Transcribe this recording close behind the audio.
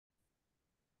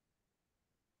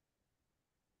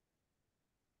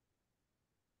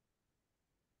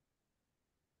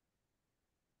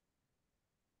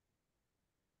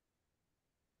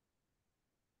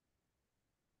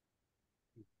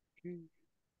Okay.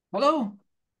 Hello,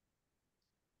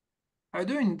 how are you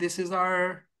doing? This is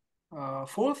our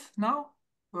fourth now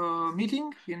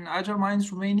meeting in Agile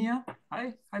Minds Romania.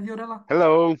 Hi Viorela.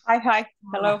 Hello. Hi, hi. Uh,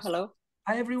 Hello, hello.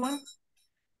 Hi everyone.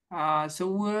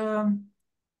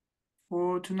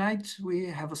 For tonight we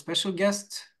have a special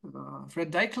guest,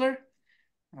 Fred Deichler,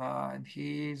 and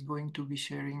he is going to be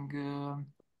sharing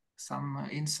some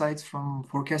insights from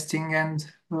forecasting and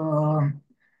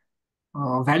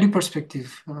value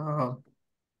perspective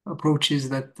approaches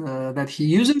that he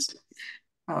uses.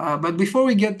 But before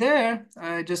we get there,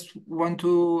 I just want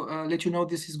to let you know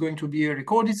this is going to be a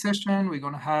recorded session. We're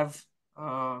going to have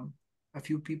a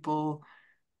few people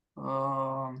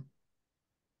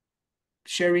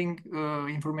sharing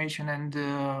information, and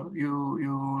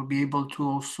you'll be able to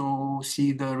also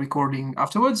see the recording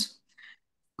afterwards.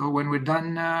 So when we're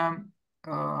done,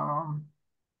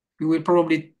 we will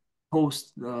probably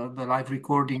post the live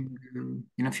recording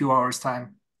in a few hours'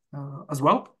 time as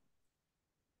well.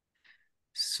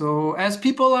 So as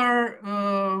people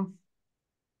are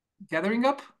gathering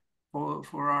up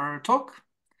for our talk,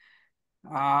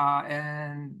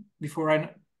 and before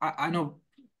I know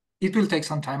it will take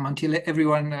some time until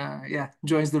everyone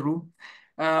joins the room.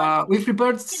 We've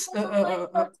prepared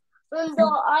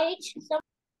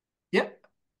yeah.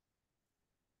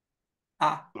 No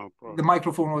The problem.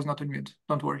 microphone was not on mute.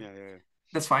 Don't worry. Yeah.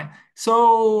 That's fine.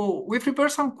 So we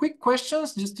prepared some quick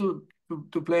questions just to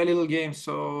play a little game,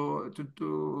 so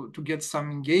to get some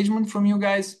engagement from you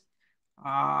guys.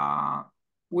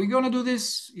 We're gonna do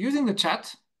this using the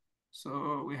chat.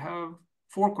 So we have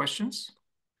 4 questions.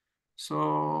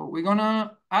 So we're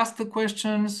gonna ask the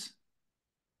questions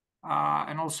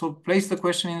and also place the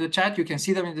question in the chat. You can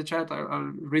see them in the chat.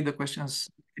 I'll read the questions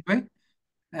anyway.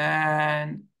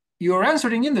 And you're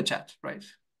answering in the chat, right?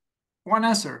 One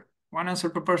answer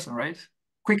per person, right?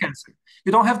 Quick answer.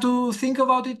 You don't have to think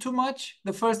about it too much.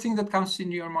 The first thing that comes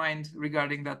into your mind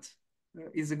regarding that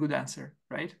is a good answer,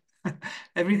 right?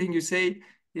 Everything you say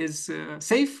is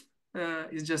safe.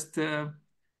 It's just a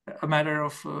matter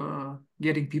of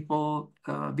getting people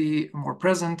be more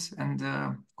present and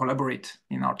collaborate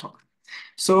in our talk.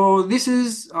 So this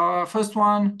is our first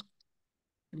one.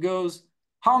 It goes,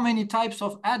 how many types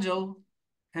of Agile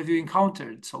have you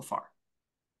encountered so far?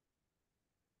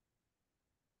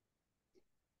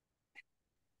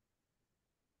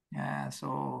 Yeah,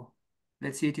 so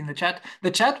let's see it in the chat. The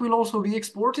chat will also be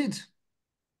exported,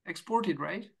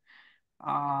 right?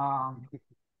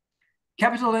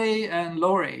 Capital A and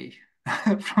lower A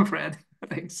from Fred.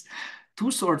 Thanks.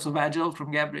 2 sorts of Agile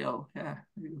from Gabriel. Yeah,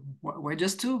 why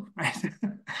just 2, right?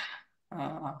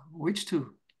 Which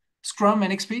 2? Scrum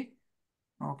and XP?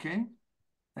 Okay,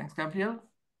 thanks, Gabriel.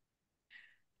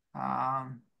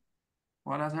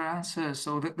 What other answers?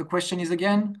 So the question is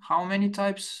again, how many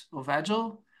types of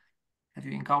Agile have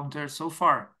you encountered so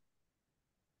far?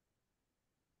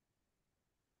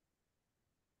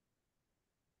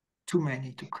 Too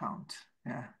many to count.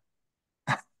 Yeah.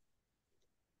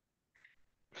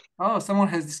 Oh, someone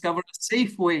has discovered a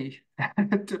safe way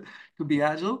to be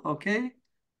Agile. Okay.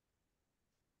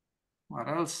 What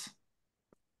else?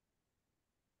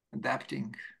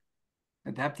 Adapting.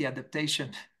 Adapt the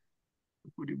adaptation.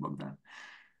 Bogdan.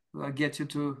 Will get you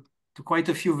to quite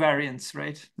a few variants,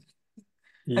 right?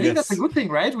 I think that's a Yes. good thing,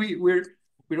 right? We're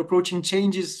approaching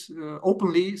changes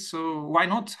openly, so why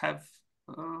not have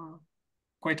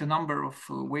quite a number of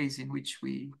ways in which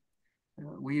we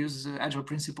use Agile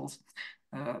principles.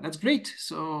 That's great.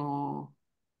 So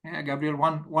yeah, Gabriel,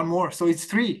 one more. So it's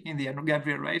 3 in the end,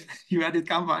 Gabriel, right? You added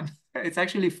Kanban. It's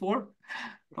actually 4.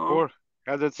 Oh, 4.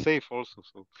 Yeah, that's safe also.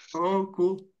 So oh,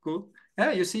 cool.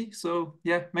 Yeah, you see. So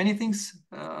yeah, many things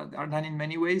are done in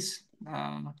many ways.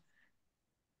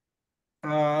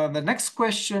 The next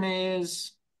question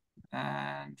is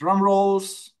drum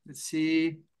rolls. Let's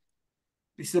see.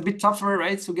 This is a bit tougher,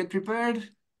 right? So get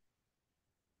prepared.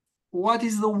 What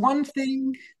is the one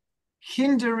thing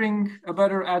hindering a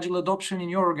better Agile adoption in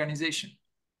your organization?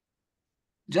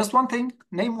 Just one thing,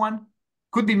 name one.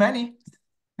 Could be many,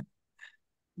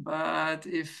 but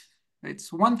if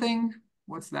it's one thing,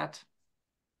 what's that?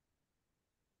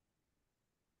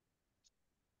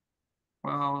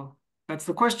 Well, that's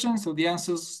the question. So the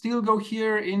answers still go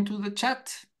here into the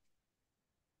chat.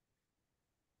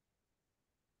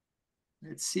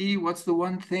 Let's see, what's the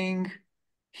one thing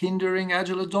hindering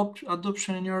Agile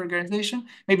adoption in your organization?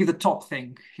 Maybe the top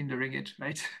thing hindering it,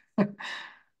 right?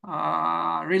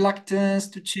 Reluctance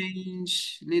to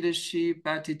change, leadership,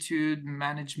 attitude,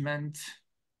 management.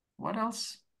 What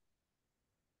else?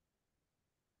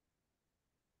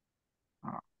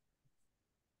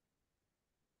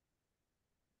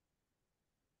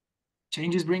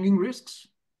 change is bringing risks.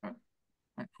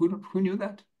 Right? Who knew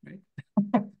that, right?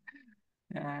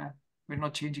 We're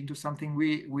not changing to something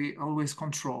we always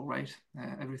control, right?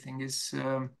 Everything is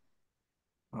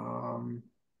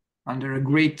under a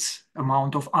great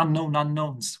amount of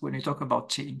unknowns when we talk about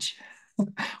change.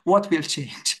 What will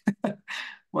change?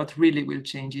 What really will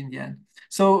change in the end?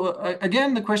 So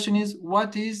again, the question is,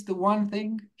 what is the one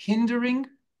thing hindering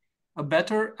a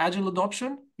better Agile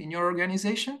adoption in your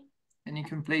organization? And you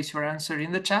can place your answer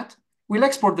in the chat. We'll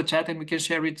export the chat and we can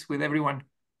share it with everyone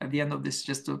at the end of this,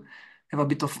 just to have a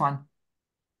bit of fun.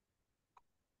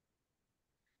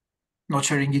 Not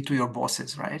sharing it to your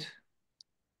bosses, right?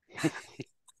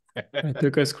 I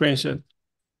took a screenshot.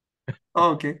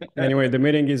 Okay. Anyway, the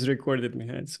meeting is recorded,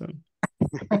 Mihai, so.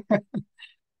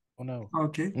 Oh no.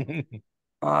 Okay.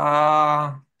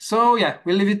 So yeah,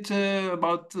 we'll leave it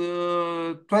about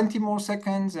 20 more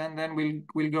seconds, and then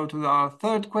we'll go to our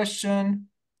third question.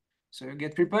 So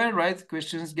get prepared, right?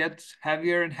 Questions get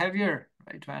heavier and heavier,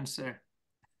 right, to answer.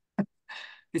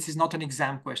 This is not an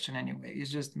exam question anyway.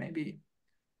 It's just maybe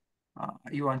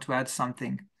you want to add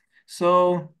something.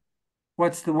 So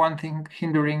what's the one thing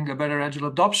hindering a better Agile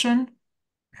adoption?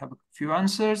 We have a few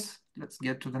answers. Let's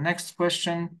get to the next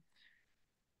question.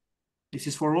 This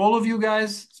is for all of you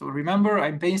guys. So remember,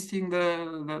 I'm pasting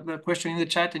the question in the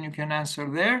chat and you can answer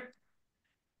there.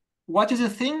 What is a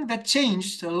thing that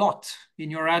changed a lot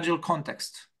in your Agile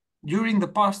context during the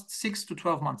past 6 to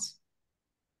 12 months?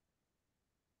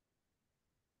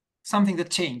 Something that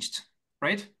changed,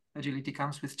 right? Agility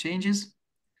comes with changes.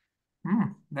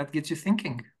 That gets you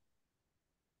thinking.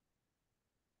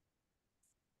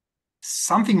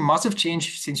 Something must have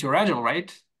changed since you're Agile,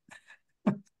 right?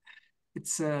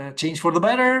 It's a change for the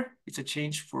better. It's a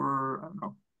change for, I don't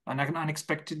know, an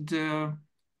unexpected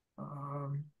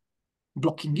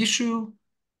blocking issue.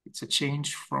 It's a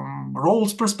change from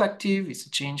roles perspective. It's a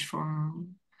change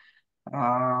from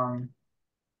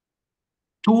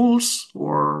tools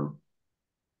or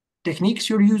techniques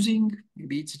you're using.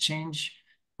 Maybe it's a change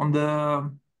on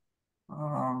the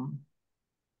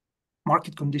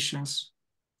market conditions.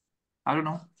 I don't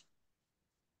know.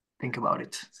 Think about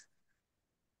it.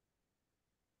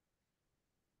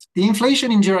 The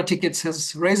inflation in Jira tickets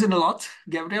has risen a lot,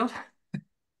 Gabriel. I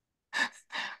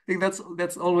think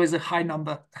that's always a high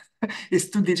number. It's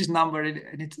 2-digit number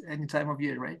any time of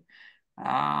year, right?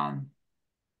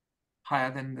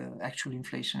 Higher than the actual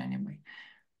inflation anyway.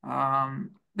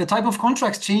 The type of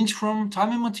contracts change from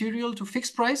time and material to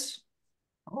fixed price.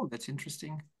 Oh, that's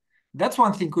interesting. That's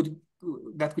one thing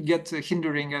that could get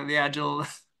hindering the Agile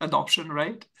adoption,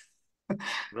 right?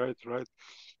 Right.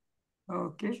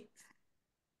 Okay.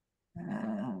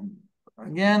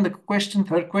 Again,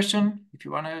 third question, if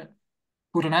you want to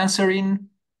put an answer in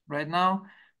right now,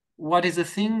 what is the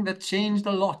thing that changed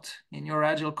a lot in your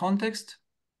Agile context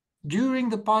during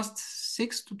the past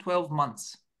 6 to 12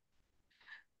 months?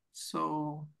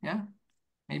 So yeah,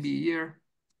 maybe a year,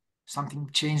 something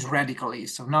changed radically.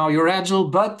 So now you're Agile,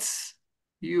 but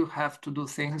you have to do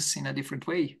things in a different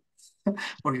way,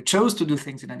 or you chose to do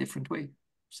things in a different way.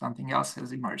 Something else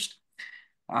has emerged.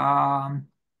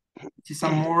 See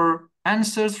some more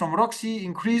answers from Roxy.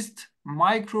 Increased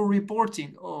micro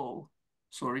reporting. Oh,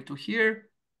 sorry to hear.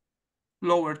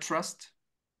 Lower trust.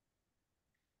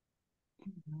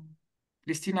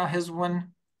 Christina has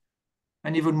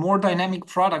an even more dynamic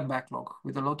product backlog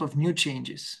with a lot of new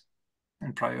changes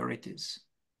and priorities.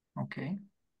 Okay.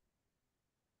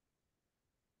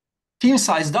 Team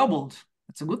size doubled.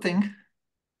 That's a good thing,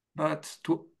 but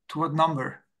to what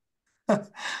number?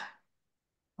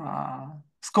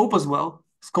 Scope as well.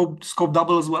 Scope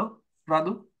double as well,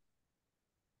 Radu.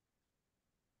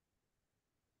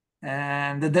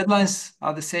 And the deadlines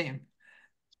are the same.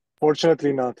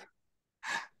 Fortunately not.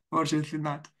 Fortunately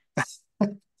not.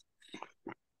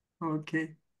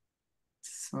 Okay.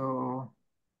 So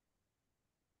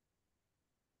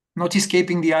not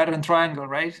escaping the iron triangle,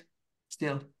 right?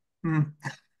 Still.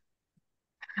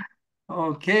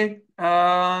 Okay.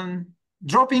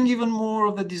 Dropping even more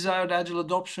of the desired Agile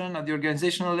adoption at the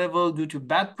organizational level due to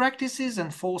bad practices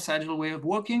and false Agile way of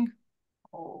working.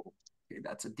 Oh, okay,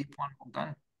 that's a deep one. Well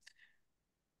done.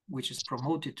 Which is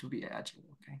promoted to be Agile,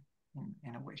 okay,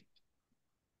 in a way.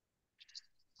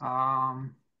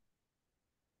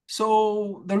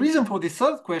 So the reason for the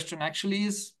third question actually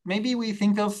is maybe we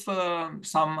think of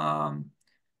some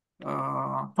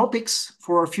topics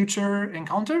for our future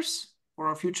encounters, for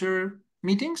our future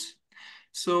meetings.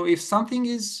 So if something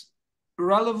is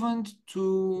relevant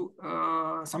to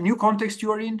some new context you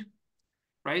are in,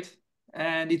 right?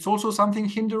 And it's also something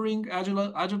hindering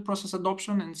Agile process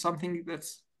adoption and something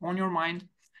that's on your mind,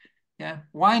 Yeah,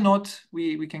 why not?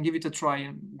 We can give it a try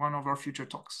in one of our future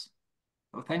talks.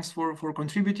 So thanks for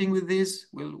contributing with this.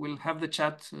 We'll have the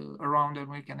chat around and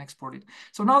we can export it.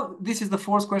 So now this is the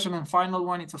fourth question and final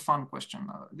one. It's a fun question.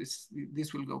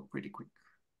 This will go pretty quick,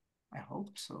 I hope.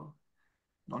 So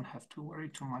don't have to worry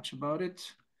too much about it.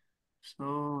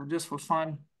 So just for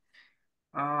fun,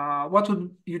 what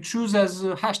would you choose as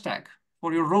a hashtag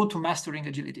for your road to mastering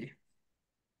agility?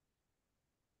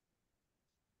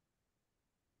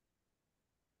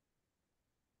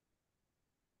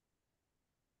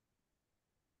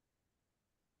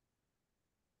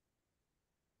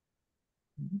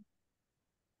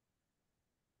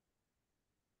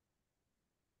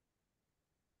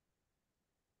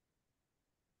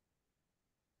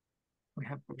 We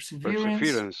have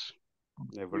perseverance.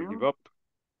 Never give up.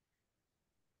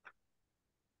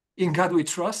 In God we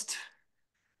trust.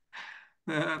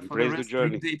 Embrace the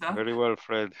journey. Data. Very well,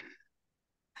 Fred.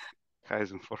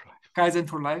 Kaizen for life. Kaizen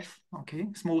for life. Okay.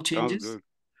 Small changes. Sounds good.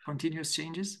 Continuous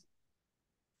changes.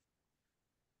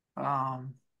 I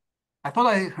thought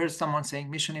I heard someone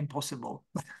saying Mission Impossible,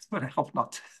 but I hope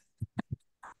not.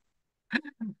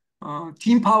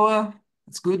 Team power.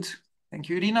 That's good. Thank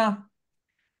you, Irina.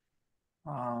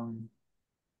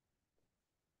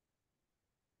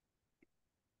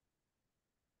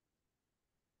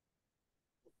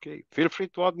 Okay, feel free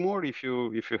to add more if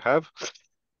you have.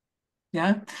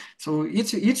 Yeah. So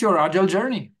it's your agile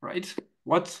journey, right?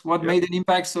 What made an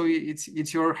impact? So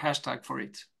it's your hashtag for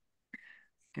it.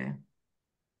 Okay.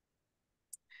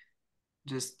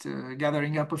 Just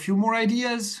gathering up a few more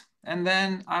ideas, and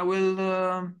then I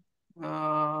will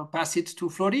pass it to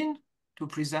Florin to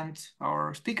present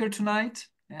our speaker tonight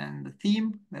and the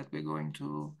theme that we're going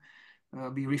to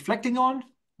be reflecting on.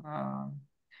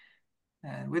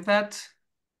 And with that,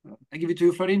 I give it to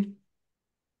you, Florin.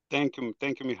 Thank you,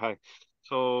 Mihai.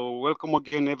 So welcome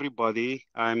again, everybody.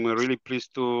 I'm really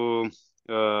pleased to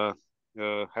have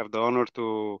the honor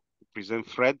to present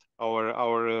Fred,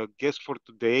 our guest for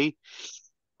today.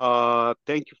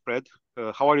 Thank you, Fred.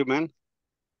 How are you, man?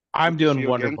 I'm doing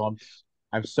wonderful.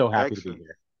 I'm so happy to be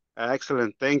here.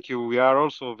 Excellent. Thank you. We are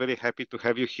also very happy to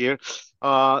have you here.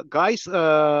 Guys,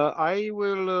 I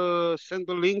will send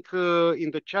the link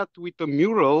in the chat with the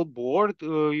mural board.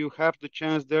 You have the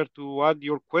chance there to add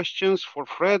your questions for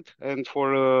Fred and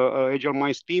for Agile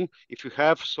Minds team if you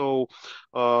have. So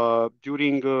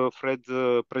during Fred's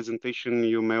presentation,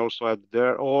 you may also add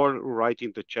there or write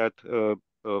in the chat.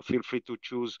 Feel free to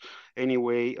choose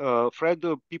anyway. Fred,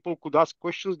 people could ask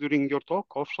questions during your talk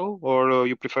also, or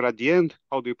you prefer at the end?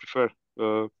 How do you prefer?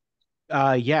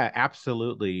 Yeah,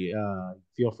 absolutely.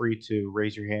 Feel free to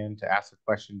raise your hand to ask a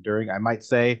question during. I might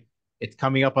say it's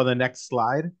coming up on the next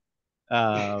slide,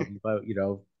 but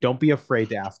don't be afraid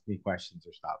to ask me questions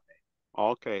or stop me.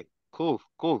 Okay. Cool.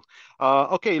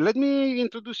 Okay, let me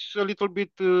introduce a little bit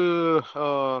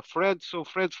Fred. So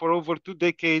Fred, for over 2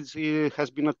 decades, he has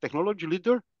been a technology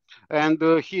leader, and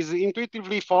he's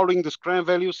intuitively following the Scrum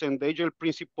values and Agile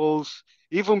principles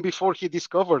even before he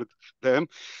discovered them.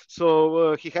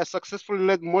 So he has successfully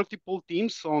led multiple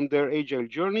teams on their Agile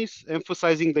journeys,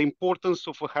 emphasizing the importance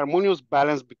of a harmonious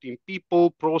balance between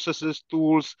people, processes,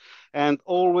 tools, and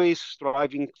always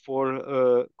striving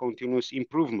for continuous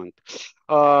improvement.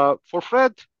 For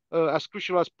Fred, as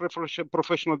crucial as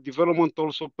professional development,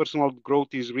 also personal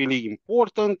growth is really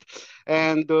important.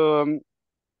 And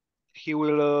he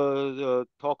will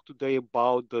talk today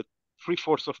about the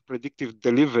Triforce of Predictive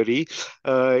Delivery.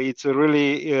 It's a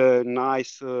really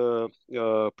nice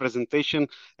presentation,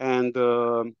 and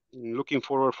looking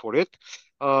forward for it.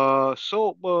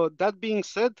 So that being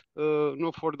said,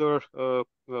 no further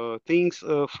things.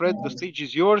 Fred, the stage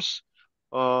is yours.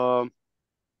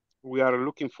 We are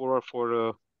looking forward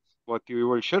for what you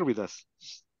will share with us.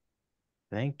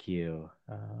 Thank you.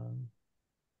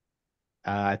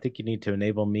 I think you need to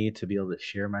enable me to be able to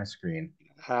share my screen.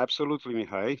 Absolutely,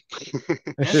 Mihai.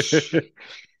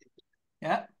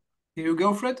 Yeah. Here you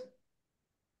go, Fred.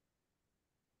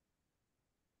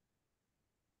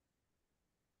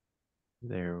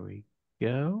 There we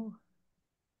go.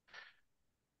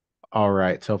 All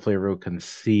right, so hopefully everyone can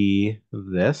see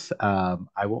this. I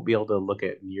won't be able to look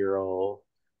at mural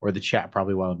or the chat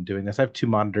probably while I'm doing this. I have 2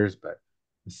 monitors, but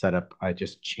the setup, I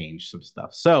just changed some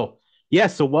stuff. So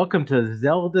so welcome to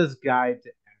Zelda's Guide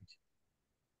to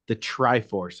the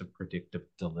Triforce of Predictive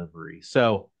Delivery.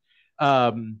 So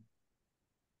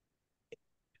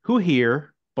who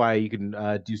here, you can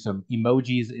do some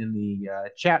emojis in the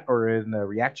chat or in the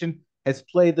reaction, has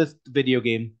played this video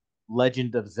game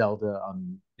Legend of Zelda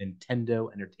on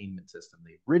Nintendo Entertainment System,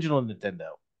 the original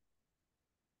Nintendo?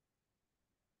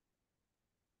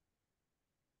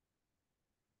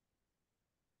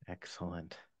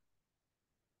 Excellent.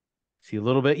 See a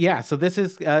little bit. Yeah, so this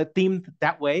is themed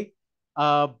that way,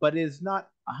 but is not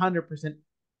 100%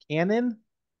 canon.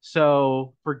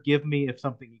 So forgive me if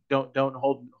something don't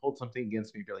hold something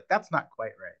against me if you're like, that's not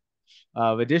quite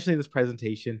right. Additionally, this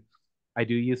presentation, I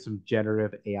do use some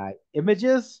generative AI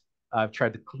images. I've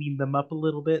tried to clean them up a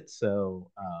little bit.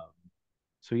 So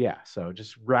yeah, so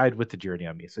just ride with the journey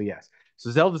on me. So yes,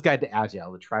 so Zelda's Guide to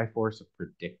Agile, the Triforce of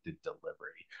Predictive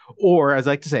Delivery, or as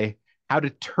I like to say, how to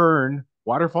turn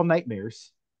waterfall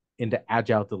nightmares into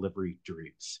agile delivery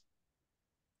dreams.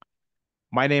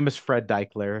 My name is Fred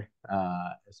Deichler.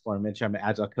 As I mentioned, I'm an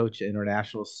agile coach and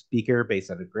international speaker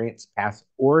based out of Grants Pass,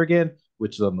 Oregon,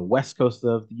 which is on the west coast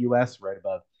of the U.S., right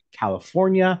above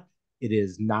California. It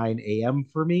is 9 a.m.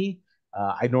 for me.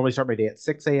 I normally start my day at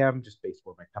 6 a.m. just based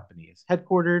where my company is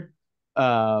headquartered.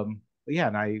 But yeah,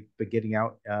 and I've been getting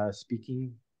out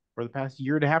speaking for the past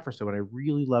year and a half or so, and I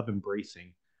really love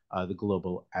embracing the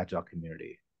global agile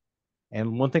community.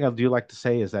 And one thing I do like to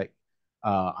say is that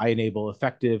I enable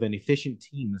effective and efficient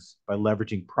teams by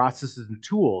leveraging processes and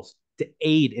tools to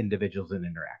aid individuals in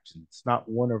interactions. It's not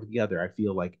one over the other. I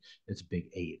feel like it's a big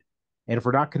aid. And if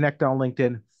we're not connected on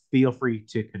LinkedIn, feel free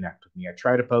to connect with me. I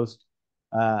try to post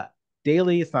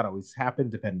daily. It's not always happen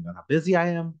depending on how busy I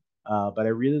am, but I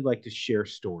really like to share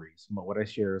stories. What I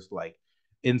share is like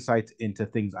insights into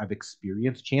things I've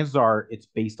experienced. Chances are it's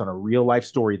based on a real life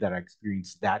story that I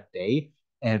experienced that day,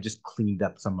 and I've just cleaned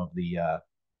up some of the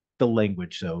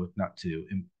language so not to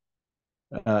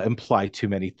imply too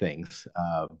many things.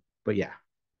 But yeah,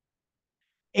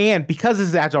 and because this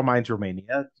is Agile Minds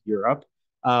Romania, Europe,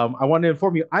 I want to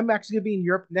inform you I'm actually going to be in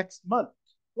Europe next month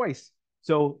twice.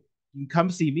 So you can come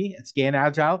see me at Scan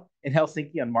Agile in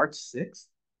Helsinki on March 6th,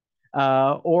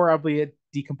 or I'll be at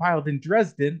Decompiled in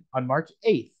Dresden on March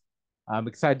 8th. I'm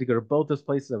excited to go to both those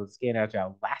places. I was Scan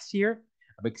Agile last year.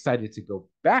 I'm excited to go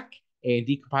back, and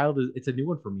Decompiled, it's a new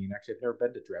one for me. And actually, I've never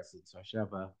been to Dresden, so I should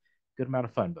have a good amount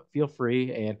of fun. But feel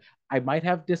free, and I might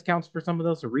have discounts for some of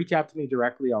those, so reach out to me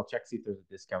directly. I'll check, see if there's a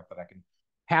discount that I can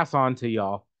pass on to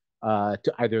y'all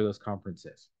to either of those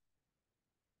conferences.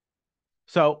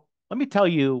 So let me tell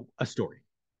you a story.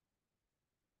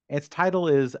 Its title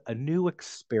is A New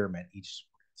Experiment Each Sprint.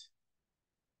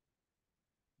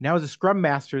 Now, as a Scrum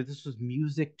Master, this was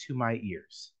music to my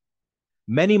ears.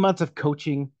 Many months of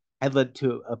coaching had led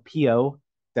to a PO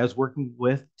that I was working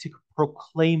with to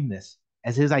proclaim this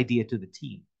as his idea to the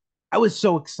team. I was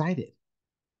so excited.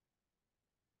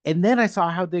 And then I saw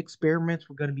how the experiments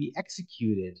were going to be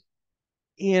executed.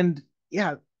 And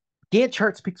yeah, Gantt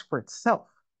chart speaks for itself.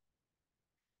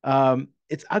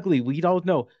 It's ugly. We all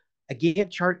know a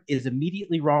Gantt chart is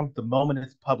immediately wrong the moment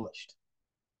it's published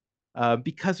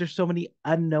because there's so many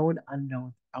unknowns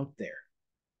out there.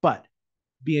 But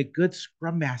being a good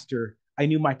Scrum Master, I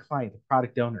knew my client, the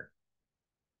product owner,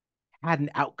 had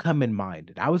an outcome in mind,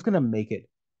 and I was going to make it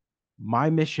my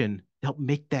mission to help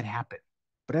make that happen.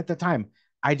 But at the time,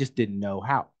 I just didn't know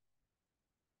how.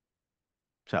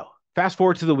 So fast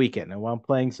forward to the weekend, and while I'm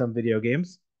playing some video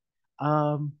games,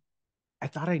 I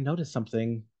thought I noticed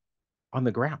something on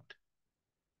the ground.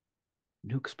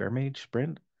 New experiment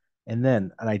sprint, and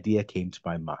then an idea came to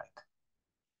my mind.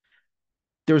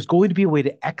 There's going to be a way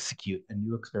to execute a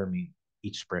new experiment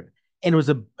each sprint, and it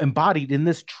was embodied in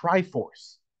this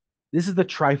Triforce. This is the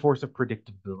Triforce of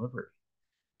Predictive Delivery.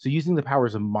 So using the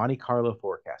powers of Monte Carlo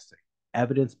Forecasting,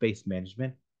 evidence-based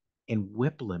management, and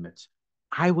WIP limits,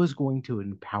 I was going to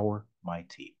empower my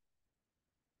team.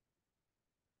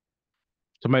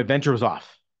 So my venture was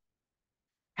off.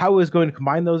 How I was going to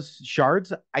combine those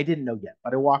shards, I didn't know yet,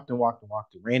 but I walked and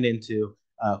ran into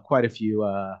quite a few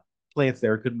plants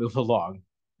there, couldn't move along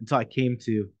until I came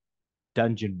to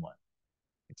Dungeon 1.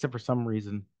 Except for some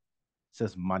reason, it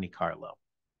says Monte Carlo.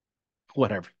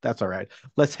 Whatever, that's all right.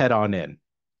 Let's head on in.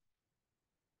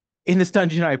 In this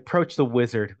dungeon, I approached the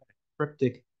wizard with a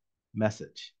cryptic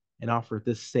message and offered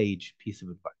this sage piece of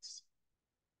advice,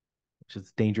 which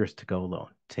is dangerous to go alone.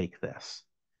 Take this.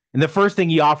 And the first thing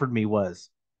he offered me was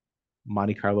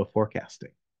Monte Carlo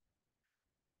forecasting.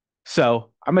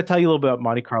 So I'm going to tell you a little bit about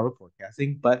Monte Carlo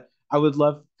forecasting, but I would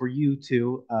love for you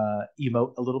to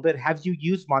emote a little bit. Have you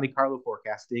used Monte Carlo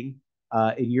forecasting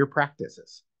in your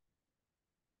practices?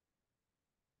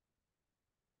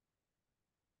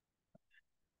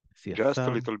 See Just a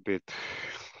little bit.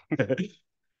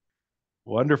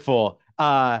 Wonderful.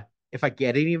 If I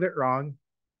get any of it wrong,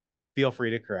 feel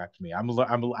free to correct me. I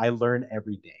learn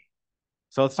every day.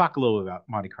 So let's talk a little bit about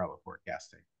Monte Carlo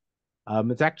forecasting.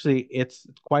 It's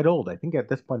quite old. I think at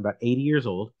this point about 80 years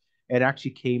old. It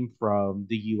actually came from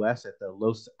the U.S. at the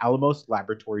Los Alamos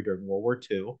Laboratory during World War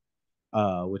II.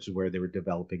 which is where they were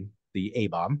developing the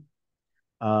A-bomb.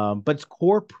 But its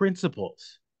core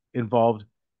principles involved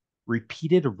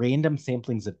repeated random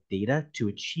samplings of data to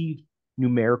achieve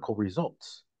numerical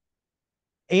results.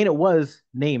 And it was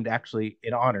named actually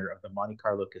in honor of the Monte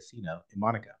Carlo Casino in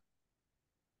Monaco.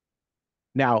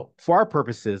 Now, for our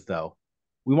purposes, though,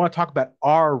 we want to talk about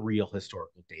our real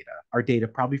historical data, our data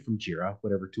probably from Jira,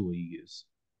 whatever tool you use,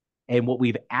 and what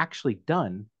we've actually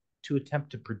done to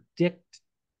attempt to predict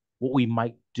what we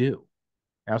might do.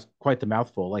 That's quite the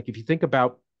mouthful. Like if you think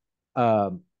about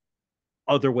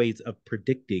other ways of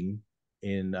predicting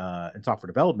in software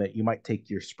development, you might take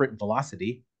your sprint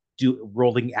velocity, do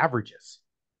rolling averages.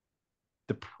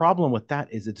 The problem with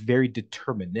that is it's very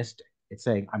deterministic. It's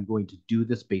saying I'm going to do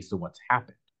this based on what's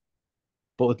happened.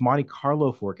 But with Monte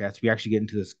Carlo forecasts, we actually get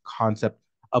into this concept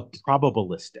of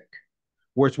probabilistic,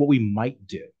 where it's what we might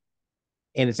do.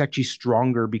 And it's actually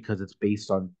stronger because it's based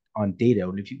on data.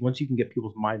 And once you can get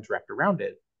people's minds wrapped around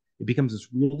it, it becomes this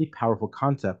really powerful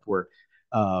concept where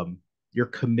your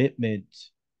commitment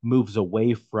moves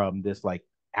away from this like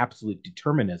absolute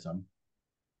determinism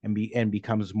and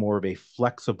becomes more of a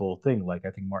flexible thing. Like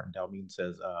I think Martin Dalmine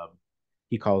says,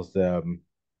 he calls them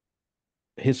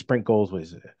his sprint goals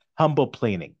was humble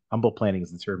planning. Humble planning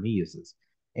is the term he uses,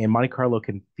 and Monte Carlo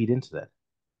can feed into that.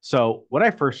 So when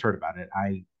I first heard about it,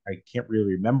 I can't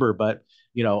really remember, but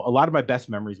a lot of my best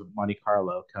memories with Monte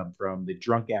Carlo come from the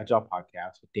Drunk Agile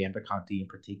podcast with Dan Vacanti and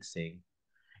Pratik Singh,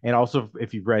 and also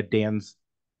if you've read Dan's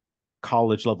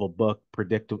college level book,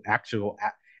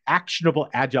 Actionable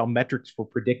Agile Metrics for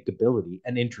Predictability,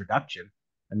 an introduction.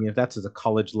 I mean, if that's as a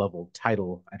college level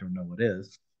title, I don't know what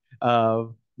is.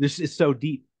 This is so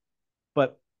deep.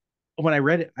 But when I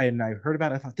read it and I heard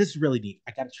about it, I thought, this is really neat.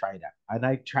 I got to try it out. And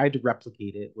I tried to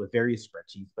replicate it with various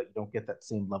spreadsheets, but you don't get that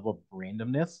same level of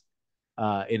randomness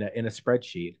in a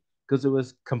spreadsheet because it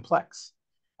was complex.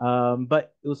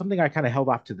 But it was something I kind of held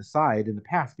off to the side in the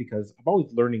past because I'm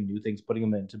always learning new things, putting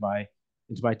them into my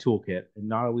toolkit, and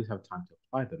not always have time to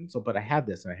apply them. So, but I had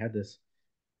this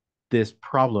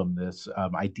problem, this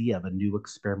idea of a new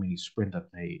experimenting sprint that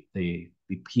the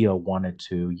PO wanted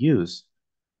to use.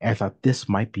 And I thought this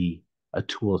might be a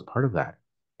tool as part of that.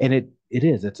 And it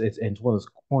is. It's one of those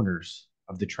corners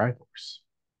of the Triforce.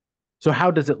 So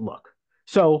how does it look?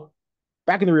 So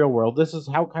back in the real world, this is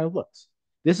how it kind of looks.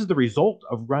 This is the result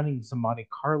of running some Monte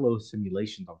Carlo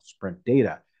simulations on sprint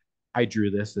data. I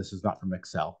drew this. This is not from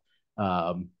Excel.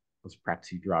 Let's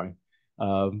practice drawing.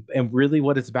 And really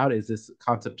what it's about is this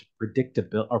concept of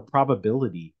predictability or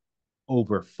probability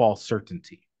over false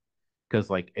certainty. Because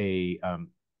like a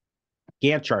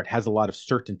Gantt chart has a lot of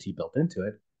certainty built into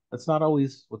it. That's not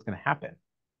always what's going to happen.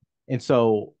 And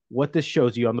so what this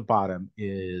shows you on the bottom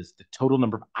is the total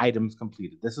number of items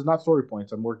completed. This is not story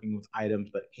points. I'm working with items,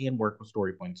 but can work with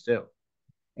story points too.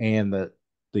 And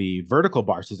the vertical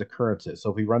bar says occurrences. So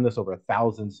if we run this over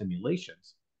 1,000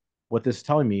 simulations, what this is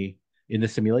telling me in the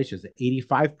simulation is that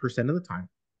 85% of the time,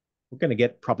 we're going to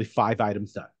get probably 5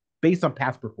 items done based on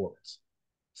past performance.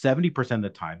 70% of the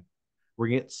time, we're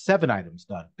going to get 7 items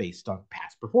done based on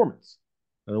past performance.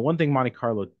 Now, the one thing Monte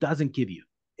Carlo doesn't give you,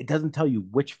 it doesn't tell you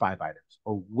which 5 items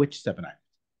or which 7 items.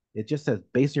 It just says,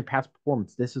 based on your past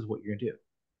performance, this is what you're going to do.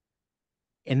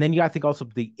 And then you got to think also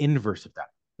the inverse of that.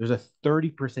 There's a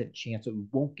 30% chance that we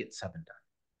won't get 7 done,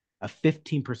 a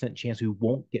 15% chance we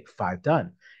won't get 5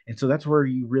 done. And so that's where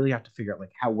you really have to figure out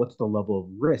like what's the level of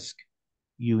risk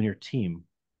you and your team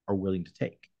are willing to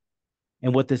take.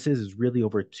 And what this is really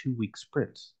over a 2-week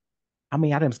sprint. How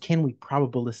many items can we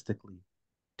probabilistically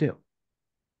do?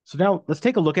 So now let's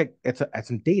take a look at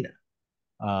some data.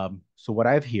 So what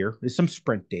I have here is some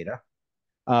sprint data.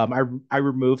 I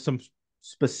removed some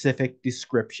specific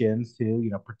descriptions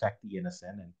to protect the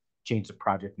innocent and change the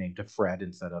project name to Fred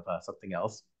instead of something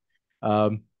else.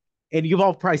 And you've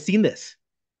all probably seen this.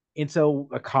 And so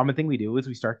a common thing we do is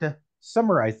we start to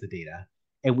summarize the data,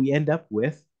 and we end up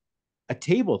with a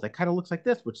table that kind of looks like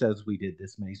this, which says we did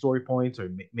this many story points,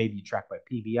 or maybe you track by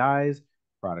PBIs,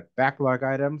 product backlog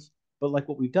items. But like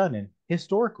what we've done, and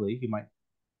historically, you might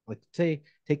like say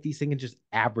take these things and just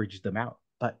average them out.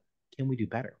 But can we do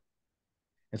better?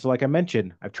 And so, like I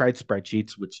mentioned, I've tried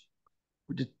spreadsheets, which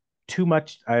were just too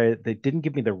much. They didn't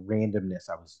give me the randomness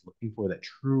I was looking for, that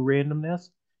true randomness.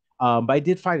 But I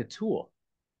did find a tool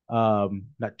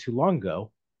not too long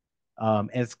ago, and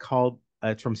it's called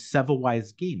it's from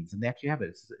Sevawise Games, and they actually have it.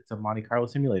 It's a Monte Carlo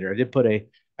simulator.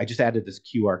 I just added this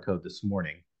QR code this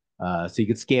morning, so you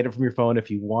can scan it from your phone if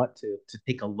you want to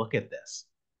take a look at this.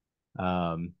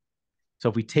 So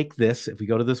if we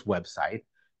go to this website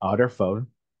on our phone,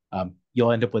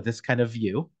 you'll end up with this kind of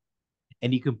view,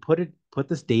 and you can put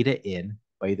this data in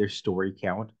by either story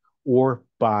count or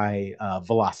by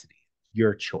velocity,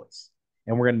 your choice.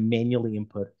 And we're going to manually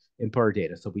input our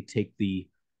data. So we take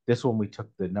this one, we took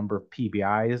the number of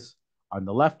PBIs on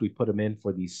the left, we put them in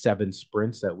for these 7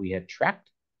 sprints that we had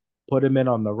tracked, put them in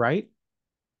on the right,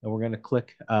 and we're going to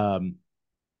click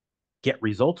get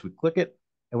results. We click it,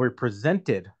 and we're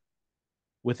presented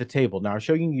with a table. Now I'm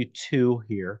showing you 2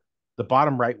 here. The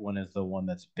bottom right one is the one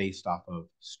that's based off of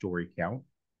story count.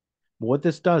 But what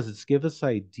this does is give us an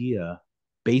idea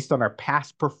based on our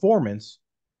past performance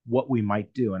what we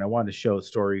might do. And I wanted to show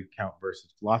story count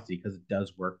versus velocity because it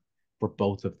does work for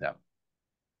both of them.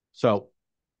 So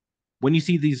when you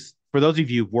see these, for those of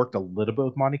you who've worked a little bit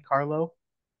with Monte Carlo,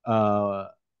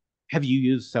 have you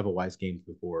used several wise games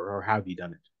before, or how have you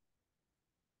done it?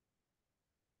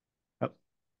 Oh,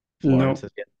 Florence No.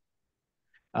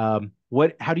 is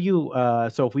how do you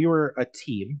so if we were a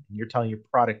team and you're telling your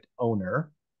product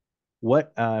owner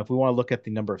what if we want to look at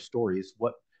the number of stories,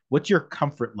 what's your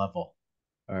comfort level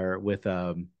or with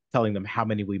telling them how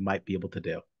many we might be able to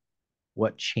do?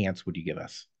 What chance would you give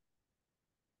us?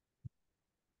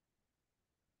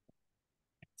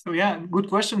 So yeah, good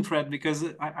question, Fred, because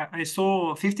I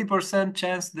saw 50%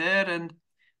 chance there, and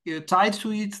tied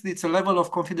to it, it's a level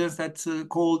of confidence that's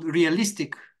called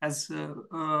realistic, as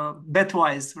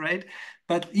bet-wise, right?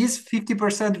 But is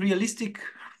 50% realistic?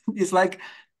 It's like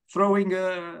throwing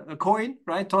a coin,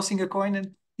 right? Tossing a coin,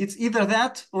 and it's either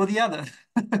that or the other.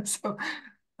 So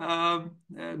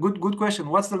good question.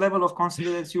 What's the level of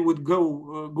confidence you would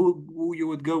you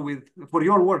would go with for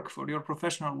your work, for your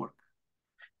professional work?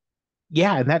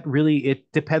 Yeah, and that really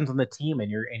it depends on the team and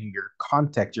your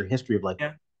context, your history of like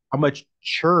Yeah. how much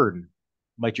churn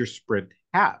might your sprint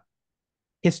have.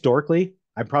 Historically,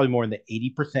 I'm probably more in the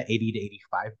 80%, 80 to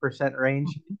 85%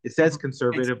 range. It says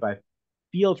conservative, but I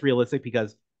feel it's realistic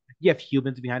because you have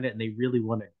humans behind it and they really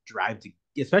want to drive to,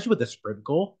 especially with the sprint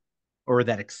goal or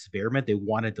that experiment, they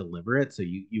want to deliver it. So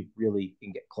you really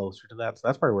can get closer to that. So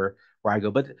that's probably where I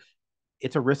go. But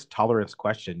it's a risk tolerance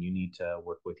question you need to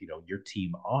work with, your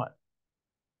team on.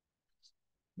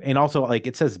 And also, like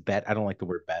it says bet. I don't like the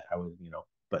word bet. I would,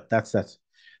 but that's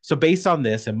so based on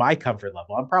this and my comfort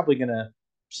level, I'm probably gonna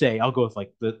say I'll go with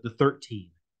like the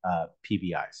 13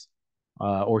 PBIs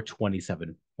or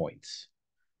 27 points.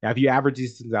 Now, if you average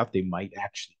these things out, they might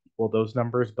actually equal those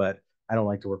numbers, but I don't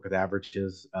like to work with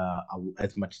averages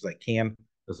as much as I can.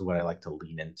 This is what I like to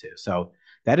lean into. So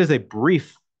that is a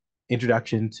brief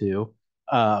introduction to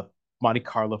Monte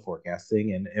Carlo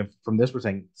forecasting, and if from this we're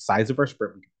saying size of our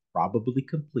sprint we could probably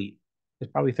complete is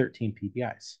probably 13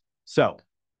 PBIs. So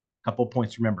a couple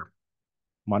points to remember.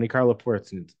 Monte Carlo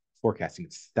forecasting,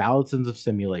 it's thousands of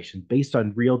simulations based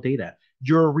on real data.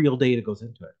 Your real data goes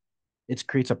into it. It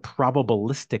creates a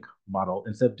probabilistic model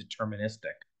instead of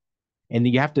deterministic. And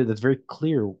you have to, that's very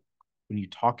clear when you're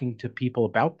talking to people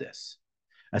about this,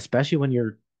 especially when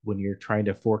you're trying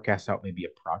to forecast out maybe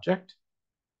a project.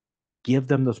 Give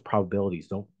them those probabilities.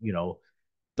 Don't,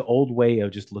 the old way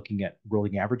of just looking at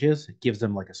rolling averages gives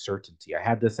them like a certainty. I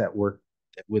had this at work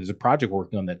with a project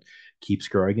working on that keeps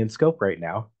growing in scope right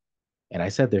now. And I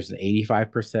said there's an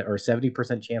 85% or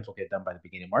 70% chance we'll get done by the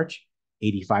beginning of March,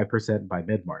 85% by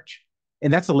mid-March.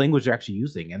 And that's the language they're actually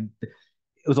using. And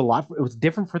it was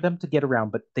different for them to get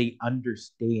around, but they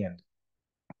understand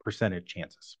percentage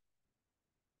chances.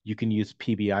 You can use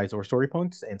PBIs or story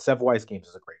points, and Sevwise Games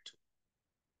is a great tool.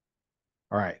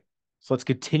 All right, so let's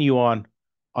continue on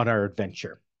our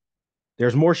adventure.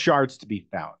 There's more shards to be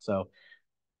found. So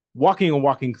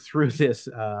walking through this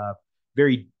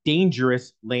very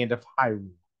dangerous land of Hyrule,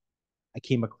 I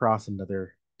came across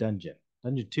another dungeon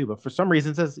 2, but for some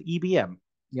reason it says EBM.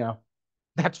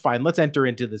 That's fine. Let's enter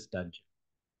into this dungeon.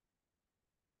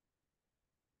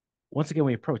 Once again,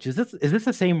 we approach. Is this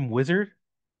the same wizard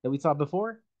that we saw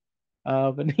before?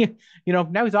 But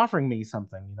now he's offering me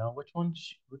something. Which one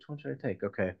should I take?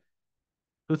 Okay,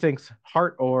 who thinks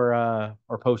heart or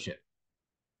potion?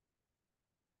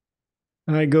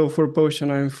 I go for potion.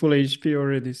 I'm full HP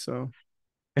already, so.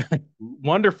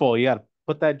 Wonderful. You gotta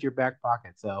put that in your back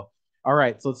pocket. So, all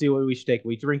right. So let's see what we should take.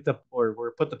 We drink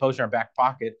or put the potion in our back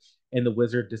pocket, and the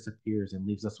wizard disappears and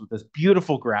leaves us with this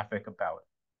beautiful graphic about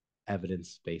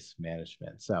evidence-based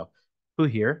management. So, who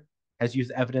here has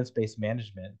used evidence-based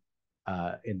management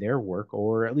in their work,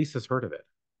 or at least has heard of it?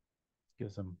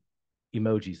 Give some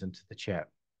emojis into the chat.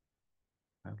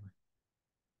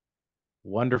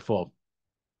 Wonderful.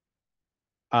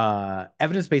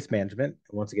 Evidence-based management.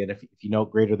 Once again, if you know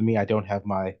greater than me, I don't have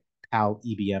my PAL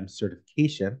EBM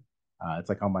certification. It's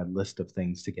like on my list of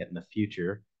things to get in the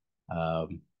future.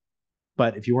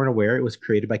 But if you weren't aware, it was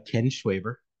created by Ken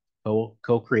Schwaber,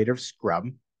 co-creator of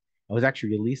Scrum. It was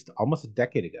actually released almost a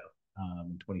decade ago,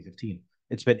 in 2015.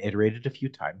 It's been iterated a few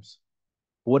times.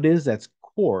 What is at its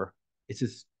core is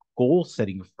this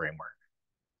goal-setting framework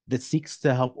that seeks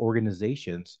to help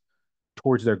organizations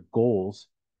towards their goals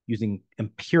using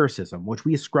empiricism, which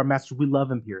we as Scrum Masters, we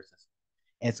love empiricism.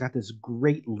 And it's got this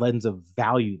great lens of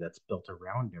value that's built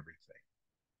around everything.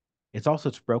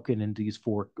 It's broken into these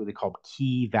four, what they call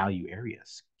key value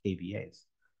areas, KVAs: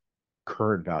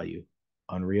 current value,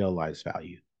 unrealized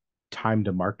value, time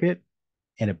to market,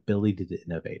 and ability to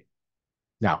innovate.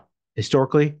 Now,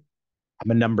 historically,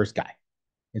 I'm a numbers guy.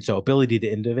 And so ability to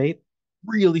innovate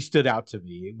really stood out to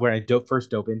me when I first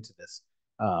dove into this,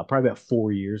 probably about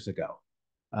 4 years ago.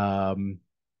 And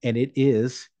it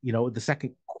is, the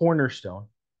second cornerstone,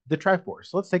 the Triforce.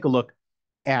 So let's take a look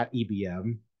at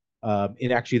EBM.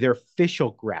 And actually their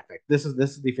official graphic. This is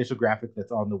the official graphic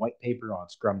that's on the white paper on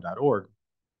scrum.org.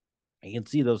 You can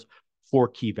see those four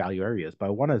key value areas, but I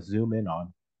want to zoom in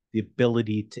on the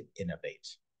ability to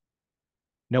innovate.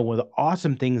 Now, one of the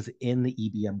awesome things in the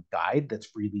EBM guide that's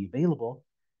freely available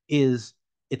is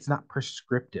it's not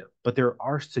prescriptive, but there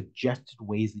are suggested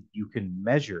ways that you can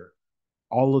measure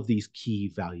all of these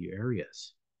key value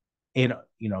areas. And,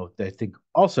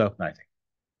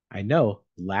 I know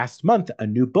last month a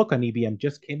new book on EBM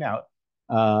just came out.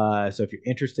 So if you're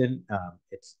interested,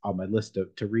 it's on my list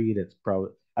to read. It's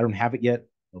probably, I don't have it yet.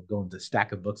 I'll go into the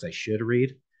stack of books I should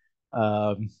read.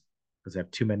 Because I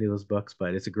have too many of those books,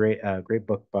 but it's a great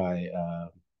book by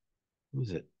who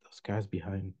is it? Those guys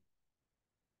behind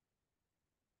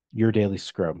Your Daily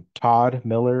Scrum, Todd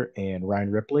Miller and Ryan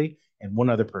Ripley, and one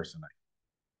other person,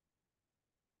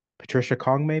 Patricia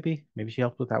Kong, maybe she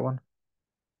helped with that one.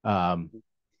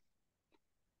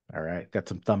 All right, got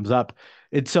some thumbs up.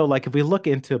 And so, like, if we look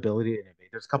into ability to innovate,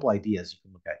 there's a couple ideas you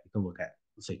can look at. You can look at,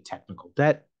 let's say, technical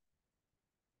debt,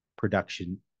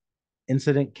 production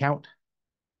incident count,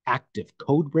 active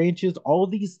code branches. All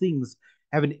of these things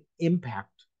have an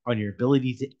impact on your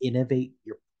ability to innovate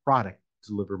your product,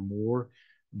 deliver more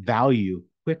value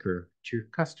quicker to your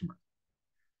customer.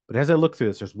 But as I look through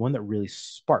this, there's one that really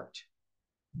sparked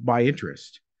my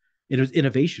interest. It was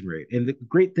innovation rate. And the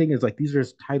great thing is, like, these are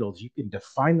titles, you can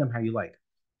define them how you like.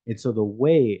 And so the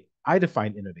way I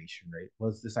defined innovation rate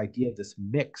was this idea of this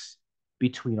mix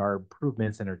between our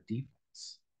improvements and our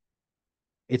defects.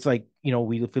 It's like, if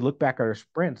we look back at our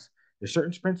sprints, there's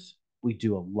certain sprints we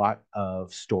do a lot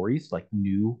of stories, like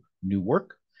new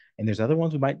work, and there's other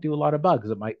ones we might do a lot of bugs.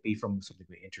 It might be from something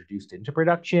we introduced into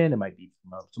production, it might be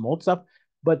from some old stuff,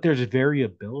 but there's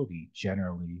variability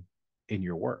generally in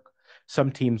your work.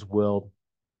 Some teams will,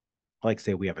 like,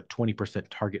 say we have a 20%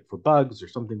 target for bugs or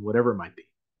something, whatever it might be.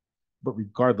 But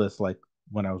regardless, like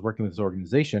when I was working with this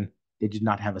organization, they did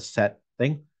not have a set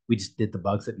thing. We just did the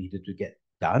bugs that needed to get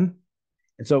done.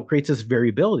 And so it creates this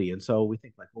variability. And so we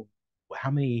think, like, well,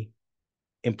 how many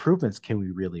improvements can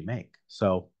we really make?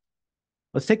 So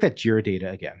let's take that JIRA data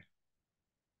again.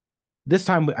 This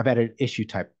time I've added an issue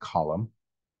type column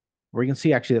where you can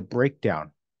see actually the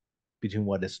breakdown between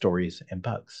what is stories and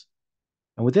bugs.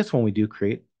 And with this one, we do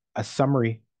create a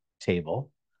summary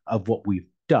table of what we've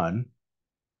done.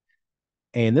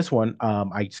 And this one,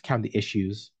 I just count the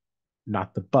issues,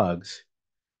 not the bugs.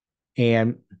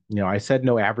 And, I said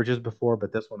no averages before,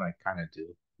 but this one I kind of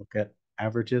do look at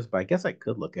averages, but I guess I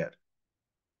could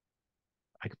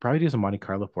probably do some Monte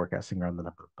Carlo forecasting around the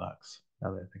number of bugs,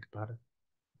 now that I think about it.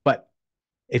 But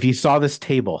if you saw this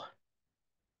table,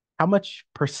 how much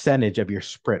percentage of your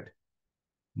sprint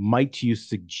might you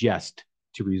suggest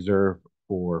to reserve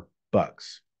for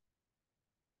bugs?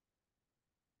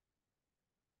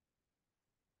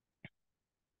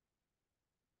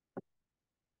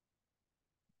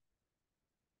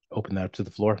 Open that up to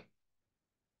the floor.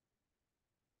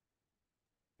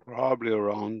 Probably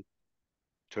around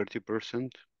 30%.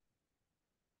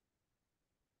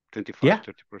 25, Yeah.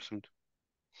 30%.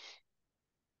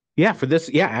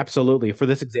 Yeah, absolutely. For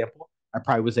this example, I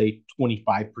probably would say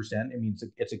 25%. It means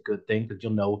it's a good thing because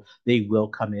you'll know they will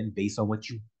come in based on what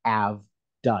you have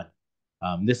done.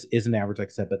 This is an average, like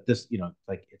I said, but this,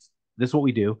 this is what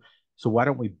we do. So why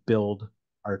don't we build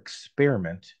our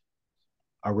experiment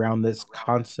around this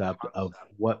concept of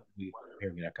what we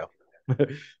here we echo.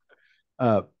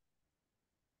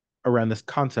 Around this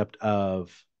concept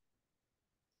of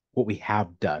what we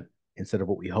have done instead of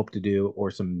what we hope to do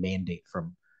or some mandate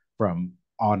from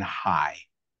on high.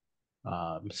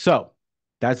 So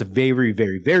that's a very,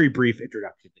 very, very brief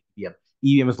introduction to EBM.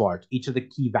 EBM is large. Each of the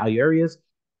key value areas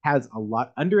has a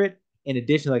lot under it. In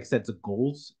addition, like I said, it's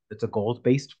a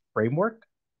goals-based framework,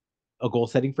 a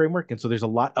goal-setting framework. And so there's a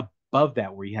lot above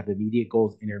that where you have immediate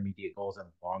goals, intermediate goals, and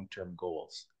long-term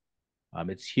goals.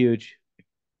 It's huge,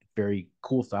 very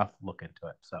cool stuff. Look into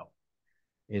it. So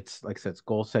it's, like I said, it's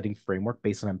goal setting framework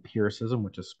based on empiricism,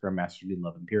 which is Scrum Master. You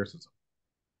love empiricism.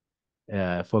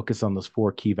 Focus on those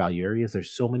 4 key value areas.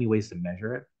 There's so many ways to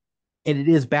measure it. And it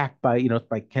is backed by,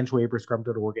 by Ken Schwaber,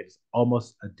 Scrum.org. It is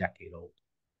almost a decade old.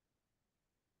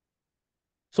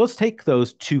 So let's take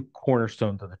those 2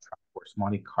 cornerstones of the Triforce: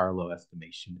 Monte Carlo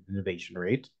estimation, innovation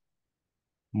rate.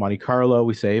 Monte Carlo,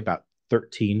 we say about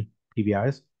 13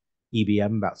 PBIs,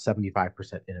 EBM about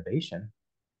 75% innovation.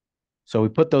 So we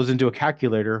put those into a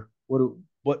calculator.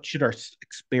 What should our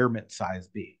experiment size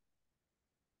be?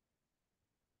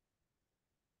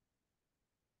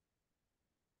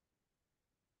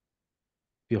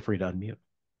 Feel free to unmute.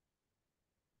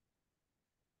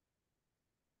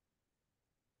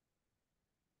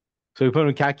 So we put in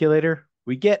a calculator,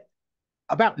 we get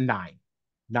about 9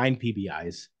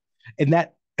 PBIs. And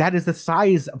that is the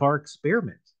size of our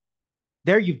experiment.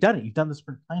 There, you've done it. You've done the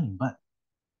sprint planning, but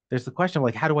there's the question of,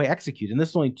 like, how do I execute? And this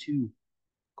is only 2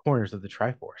 corners of the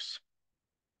Triforce.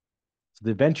 So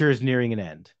the adventure is nearing an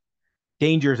end.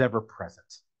 Danger is ever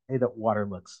present. Hey, that water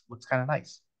looks kind of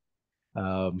nice.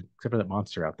 Except for that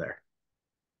monster out there.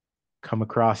 Come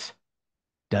across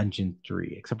Dungeon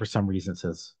 3, except for some reason it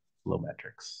says low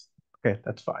metrics. Okay,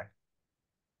 that's fine.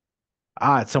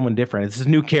 It's someone different. This is a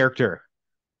new character.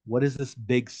 What is this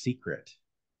big secret?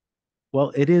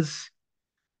 Well, it is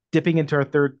dipping into our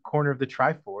 3rd corner of the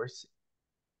Triforce.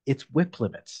 It's whip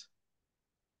limits.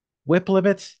 Whip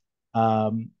limits.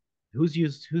 Who's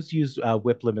used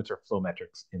whip limits or flow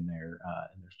metrics in their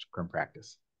Scrum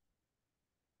practice?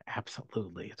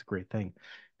 Absolutely, it's a great thing.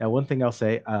 Now, one thing I'll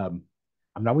say, I'm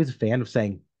not always a fan of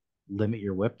saying limit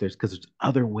your whip. There's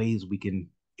other ways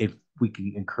if we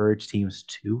can encourage teams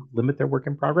to limit their work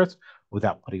in progress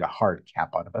without putting a hard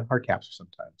cap on it. But hard caps are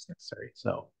sometimes necessary.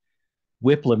 So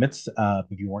whip limits, if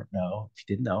you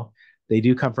didn't know, they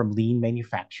do come from lean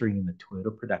manufacturing and the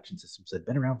Toyota production systems that have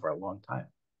been around for a long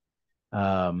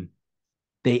time.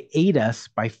 They aid us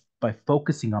by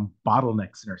focusing on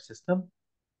bottlenecks in our system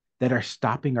that are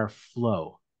stopping our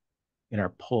flow in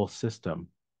our pull system,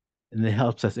 and it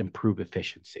helps us improve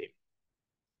efficiency.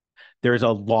 There's a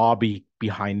law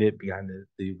behind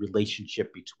the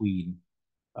relationship between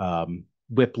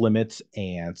whip limits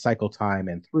and cycle time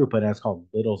and throughput. And that's called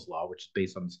Little's law, which is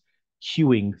based on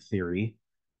queuing theory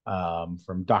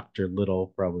from Dr.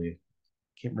 Little, probably,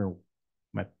 can't remember,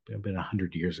 might have been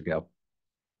 100 years ago.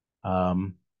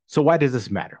 So why does this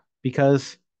matter?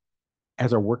 Because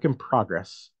as our work in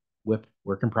progress,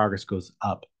 work in progress goes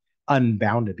up,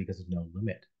 unbounded because of no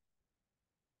limit.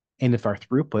 And if our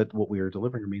throughput, what we are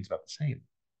delivering, remains about the same,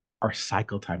 our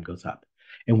cycle time goes up.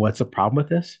 And what's the problem with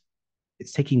this?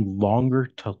 It's taking longer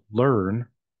to learn.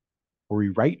 Were we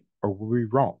right or were we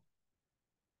wrong?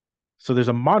 So there's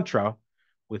a mantra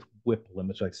with whip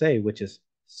limits, like I say, which is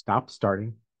stop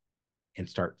starting and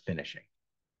start finishing.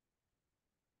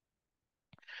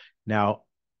 Now,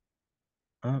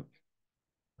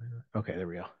 okay, there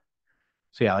we go.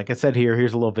 So yeah, like I said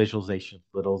here's a little visualization of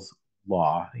Little's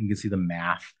law. You can see the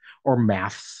math or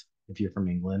maths if you're from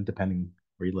England, depending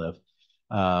where you live.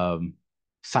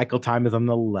 Cycle time is on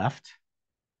the left.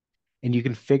 And you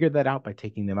can figure that out by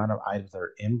taking the amount of items that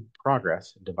are in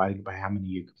progress and dividing it by how many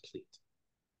you complete.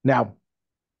 Now,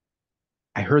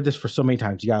 I heard this for so many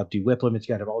times. You got to do whip limits.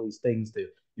 You got to have all these things to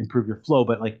improve your flow.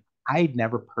 But like, I'd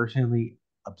never personally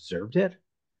observed it.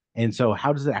 And so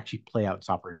how does it actually play out in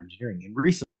software engineering? And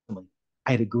recently,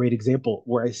 I had a great example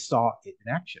where I saw it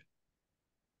in action.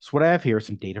 So what I have here is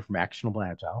some data from Actionable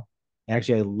Agile. And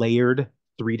actually, I layered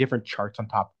 3 different charts on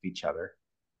top of each other.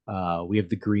 We have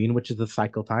the green, which is the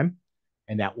cycle time.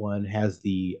 And that one has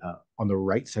the, on the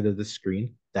right side of the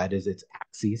screen, that is its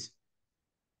axes.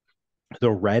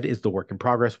 The red is the work in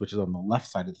progress, which is on the left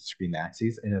side of the screen, the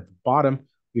axes. And at the bottom,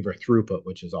 we have our throughput,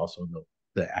 which is also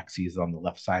the axes on the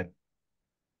left side.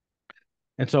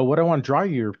 And so what I want to draw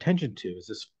your attention to is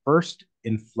this first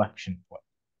inflection point.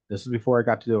 This is before I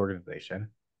got to the organization.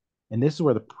 And this is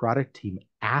where the product team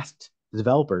asked the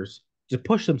developers to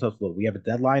push themselves a little. We have a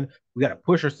deadline. We got to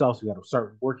push ourselves. We got to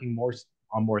start working more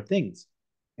on more things.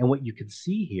 And what you can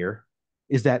see here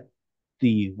is that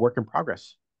the work in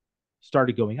progress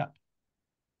started going up.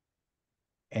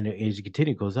 And as you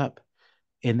continue, it goes up.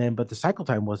 And then, but the cycle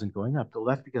time wasn't going up. Well,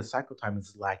 that's because cycle time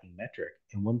is a lagging metric.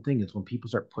 And one thing is when people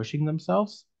start pushing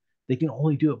themselves, they can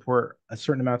only do it for a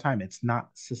certain amount of time. It's not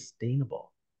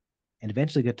sustainable. And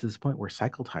eventually get to this point where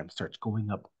cycle time starts going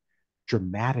up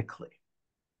dramatically.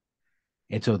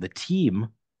 And so the team,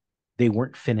 they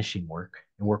weren't finishing work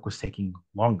and work was taking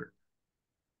longer.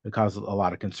 It caused a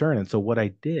lot of concern. And so what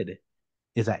I did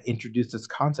is I introduced this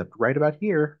concept right about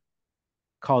here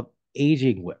called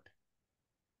Aging WIP.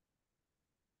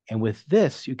 And with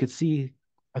this, you could see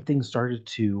things started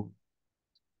to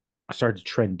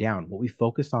trend down. What we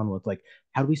focused on was like,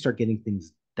 how do we start getting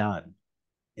things done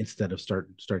instead of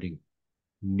starting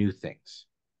new things?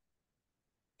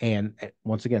 And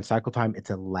once again, cycle time, it's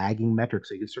a lagging metric.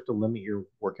 So you can start to limit your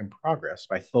work in progress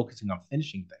by focusing on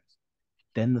finishing things.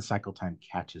 Then the cycle time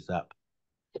catches up.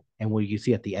 And what you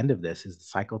see at the end of this is the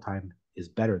cycle time is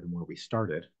better than where we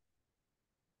started.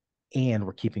 And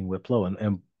we're keeping WIP low.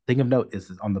 And thing of note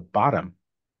is on the bottom,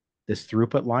 this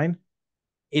throughput line,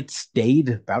 it stayed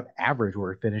about average. Where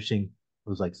we're finishing, it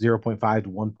was like 0.5 to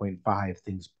 1.5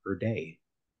 things per day.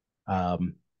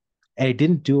 And I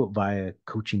didn't do it via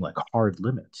coaching like hard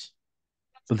limits.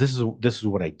 So this is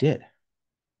what I did.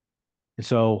 And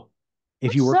so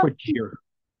if you work with Jira,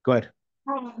 go ahead.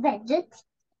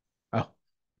 Oh.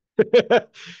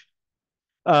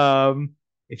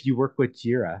 If you work with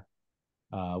Jira,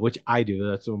 which I do,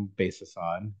 that's what I'm based this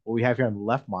on. What we have here on the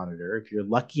left monitor, if you're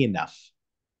lucky enough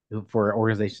for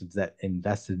organizations that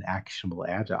invest in actionable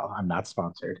agile, I'm not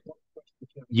sponsored,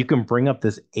 you can bring up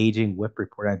this aging WIP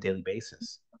report on a daily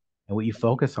basis. And what you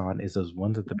focus on is those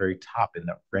ones at the very top in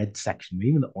the red section,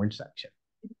 maybe in the orange section.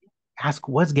 Ask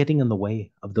what's getting in the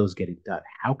way of those getting done.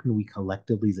 How can we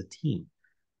collectively as a team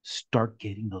start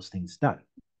getting those things done?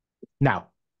 Now,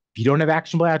 if you don't have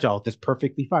actionable agile, that's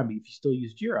perfectly fine. But if you still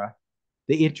use Jira,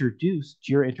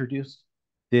 Jira introduced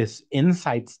this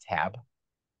insights tab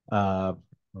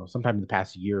sometime in the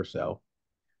past year or so,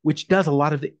 which does a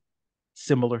lot of the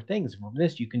similar things. From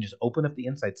this, you can just open up the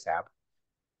insights tab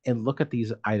and look at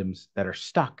these items that are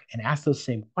stuck and ask those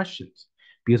same questions,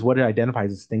 because what it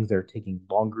identifies is things that are taking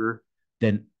longer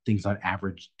than things on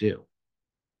average do.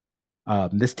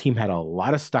 This team had a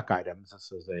lot of stuck items. This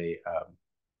was a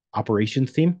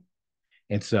operations team.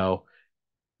 And so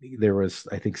there was,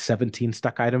 I think, 17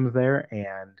 stuck items there.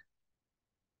 And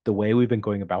the way we've been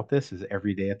going about this is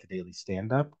every day at the daily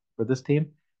stand-up for this team,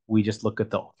 we just look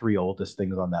at the 3 oldest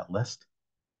things on that list,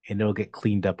 and it'll get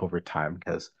cleaned up over time,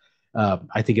 because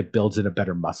I think it builds in a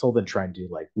better muscle than trying to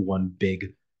do like one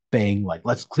big bang, like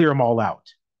let's clear them all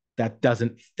out. That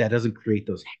doesn't create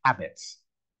those habits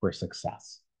for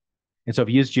success. And so if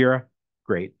you use Jira,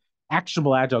 great.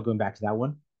 Actionable Agile, going back to that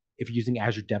one, if you're using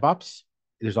Azure DevOps,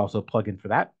 there's also a plugin for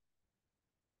that.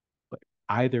 But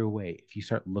either way, if you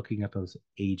start looking at those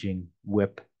aging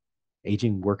WIP,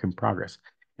 aging work in progress,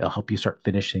 it'll help you start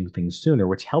finishing things sooner,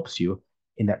 which helps you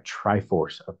in that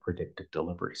Triforce of predictive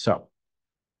delivery. So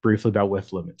briefly about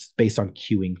WIP limits. Based on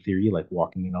queuing theory, like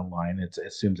walking in a line, it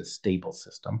assumes a stable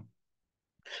system.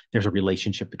 There's a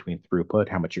relationship between throughput,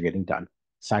 how much you're getting done,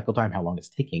 cycle time, how long it's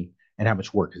taking, and how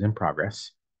much work is in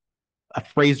progress. A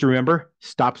phrase to remember: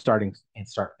 stop starting and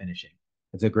start finishing.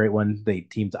 It's a great one. The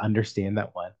teams understand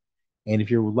that one. And if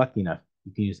you're lucky enough,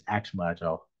 you can use Actionable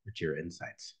Agile with Jira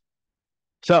Insights.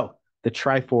 So the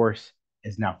Triforce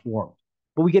is now formed.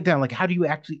 But we get down, like, how do you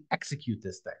actually execute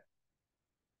this thing?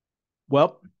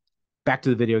 Well, back to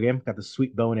the video game. Got the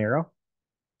sweet bow and arrow.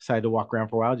 Decided to walk around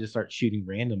for a while, just start shooting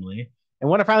randomly. And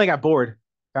when I finally got bored,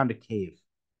 found a cave.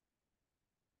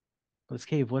 This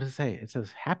cave, what does it say? It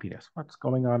says happiness. What's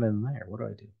going on in there? What do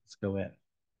I do? Let's go in.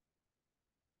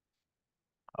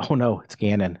 Oh no, it's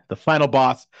Ganon, the final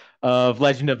boss of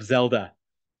Legend of Zelda.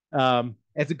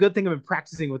 It's a good thing I've been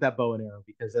practicing with that bow and arrow,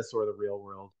 because that's sort of the real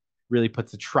world really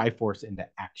puts the Triforce into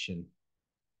action.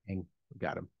 And we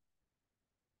got him.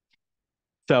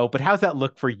 So, but how's that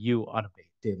look for you on a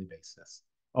daily basis,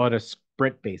 on a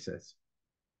sprint basis?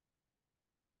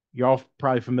 You're all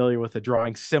probably familiar with a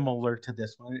drawing similar to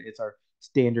this one. It's our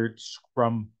standard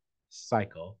Scrum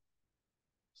cycle.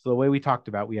 So the way we talked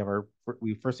about,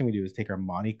 first thing we do is take our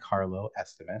Monte Carlo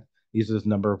estimate. These are the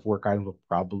number of work items we'll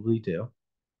probably do.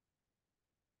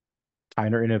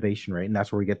 Time or innovation rate, and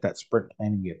that's where we get that sprint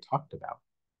planning we had talked about.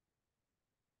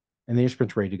 And then your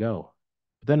sprint's ready to go.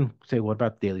 But then say, what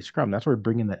about daily Scrum? That's where we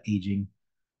bring in that aging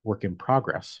work in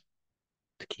progress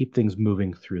to keep things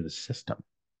moving through the system.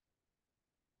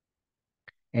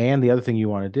 And the other thing you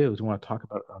want to do is you want to talk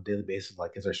about on a daily basis,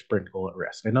 like, is our sprint goal at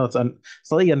risk? I know it's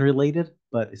slightly unrelated,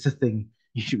 but it's a thing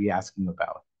you should be asking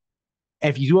about. And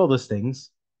if you do all those things,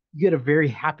 you get a very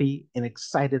happy and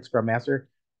excited Scrum Master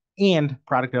and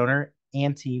product owner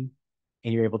and team,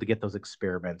 and you're able to get those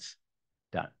experiments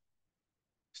done.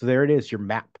 So there it is, your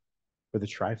map for the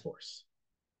Triforce.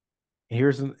 And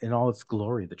here's in all its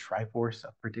glory, the Triforce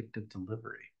of Predictive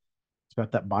Delivery. It's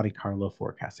about that Monte Carlo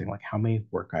forecasting, like how many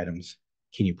work items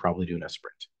can you probably do in a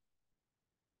sprint?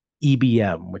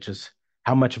 EBM, which is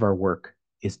how much of our work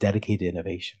is dedicated to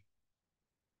innovation.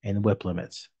 And WIP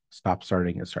limits, stop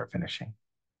starting and start finishing.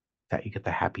 That you get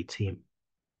the happy team.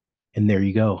 And there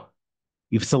you go.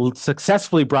 You've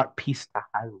successfully brought peace to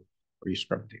Hyrule for your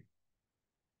Scrum team.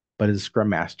 But as a Scrum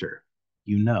Master,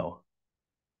 you know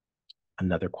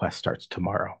another quest starts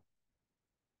tomorrow.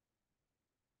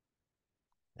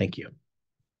 Thank you.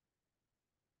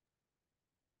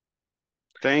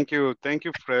 Thank you,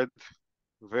 Fred.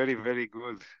 Very, very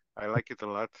good. I like it a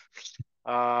lot.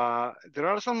 There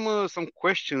are some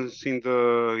questions in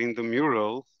the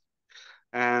mural,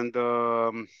 and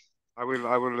I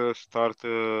will start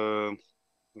with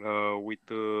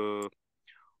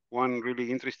one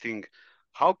really interesting.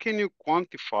 How can you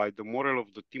quantify the morale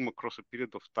of the team across a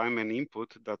period of time and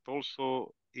input that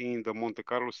also in the Monte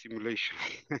Carlo simulation?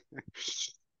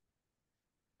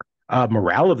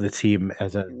 Morale of the team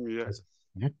as a Yeah.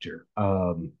 actor.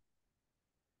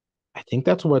 I think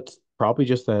that's what's probably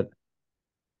just that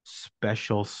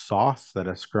special sauce that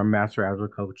a Scrum Master Agile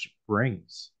coach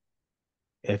brings.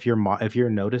 If you're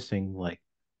noticing, like,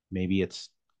 maybe it's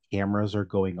cameras are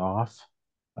going off,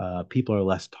 people are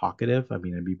less talkative. I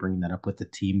mean, I'd be bringing that up with the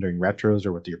team during retros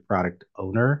or with your product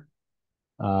owner,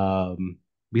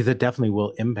 because it definitely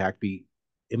will impact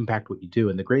what you do.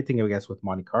 And the great thing, I guess, with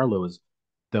Monte Carlo is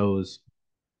those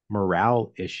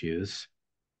morale issues,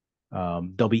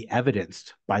 they'll be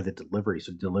evidenced by the delivery.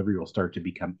 So delivery will start to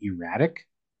become erratic,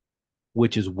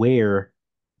 which is where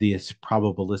this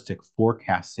probabilistic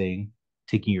forecasting,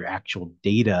 taking your actual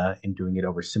data and doing it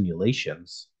over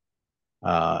simulations,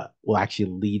 will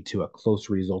actually lead to a close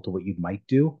result of what you might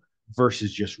do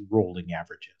versus just rolling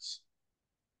averages.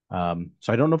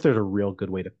 So I don't know if there's a real good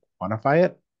way to quantify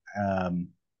it.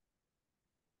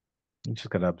 You just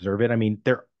gotta observe it. I mean,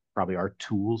 there probably are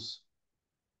tools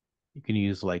you can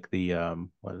use, like the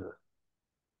what is it?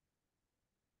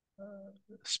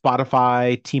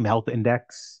 Spotify Team Health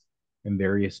Index and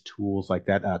various tools like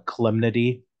that.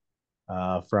 Calamity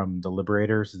from the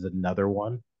Liberators is another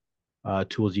one.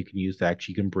 Tools you can use that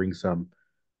actually can bring some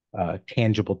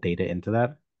tangible data into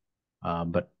that.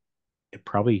 But it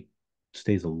probably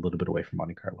stays a little bit away from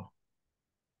Monte Carlo.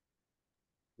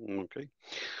 Okay.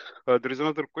 There is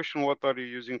another question. What are you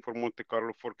using for Monte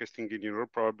Carlo forecasting in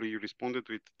Europe? Probably you responded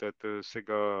with that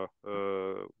Sega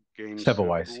games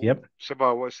Sevawise, tool, yep.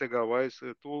 Sega Wise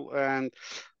tool. And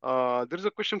there's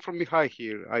a question from Mihai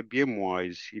here. IBM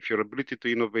wise, if your ability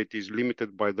to innovate is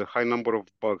limited by the high number of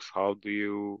bugs, how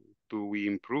do we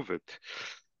improve it?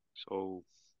 So,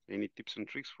 any tips and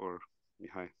tricks for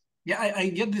Mihai? Yeah, I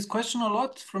get this question a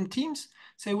lot from teams.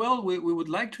 Say, well, we would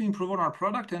like to improve on our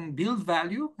product and build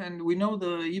value. And we know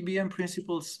the EBM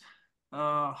principles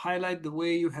highlight the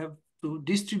way you have to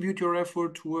distribute your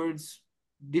effort towards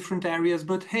different areas.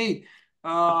 But hey,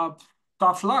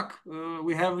 tough luck.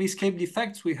 We have escape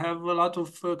defects. We have a lot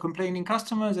of complaining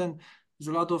customers, and there's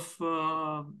a lot of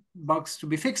bugs to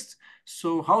be fixed.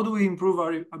 So how do we improve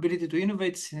our ability to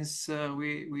innovate since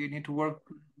we need to work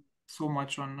so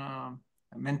much on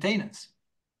maintenance?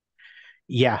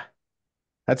 Yeah,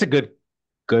 that's a good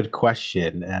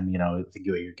question. And I think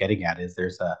what you're getting at is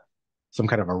there's some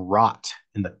kind of a rot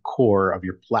in the core of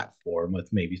your platform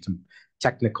with maybe some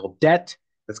technical debt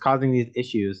that's causing these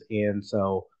issues. And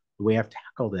so the way I've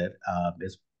tackled it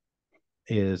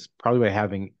is probably by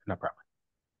having, not probably,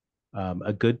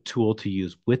 a good tool to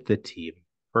use with the team.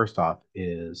 First off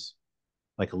is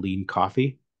like a lean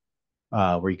coffee,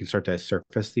 where you can start to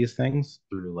surface these things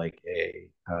through like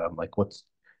what's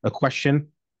a question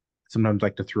sometimes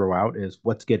like to throw out is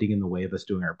what's getting in the way of us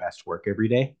doing our best work every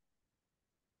day.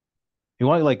 You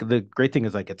want, like, the great thing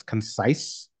is, like, it's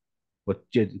concise,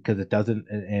 because it doesn't,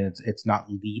 and it's not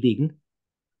leading,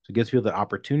 so it gives people the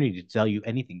opportunity to tell you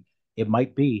anything. It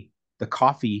might be the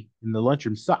coffee in the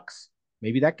lunchroom sucks.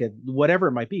 Maybe that could, whatever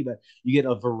it might be, but you get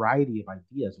a variety of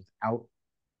ideas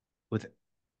with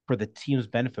for the team's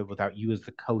benefit without you as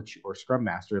the coach or scrum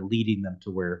master leading them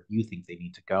to where you think they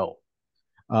need to go.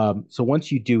 So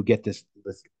once you do get this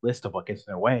list of what gets in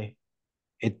their way,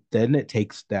 it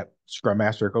takes that scrum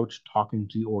master or coach talking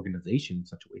to the organization in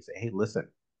such a way, say, hey, listen,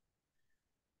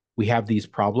 we have these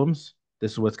problems.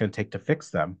 This is what's going to take to fix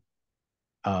them.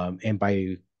 And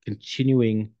by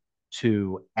continuing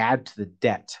to add to the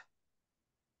debt,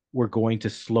 we're going to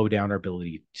slow down our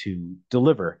ability to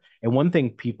deliver. And one thing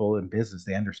people in business,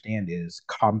 they understand is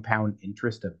compound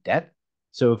interest of debt.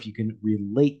 So if you can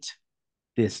relate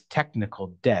this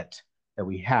technical debt that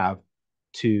we have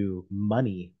to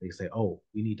money, they say, oh,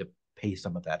 we need to pay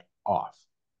some of that off.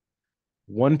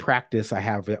 One practice I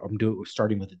have,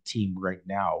 starting with a team right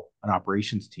now, an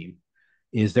operations team,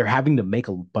 is they're having to make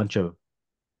a bunch of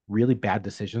really bad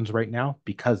decisions right now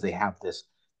because they have this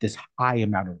high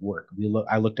amount of work.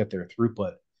 I looked at their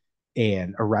throughput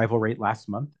and arrival rate last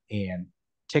month, and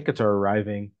tickets are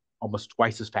arriving almost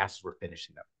twice as fast as we're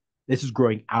finishing them. This is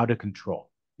growing out of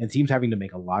control, and teams having to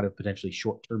make a lot of potentially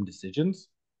short-term decisions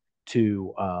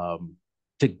to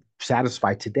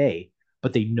satisfy today,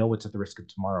 but they know it's at the risk of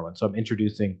tomorrow. And so I'm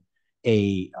introducing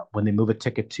when they move a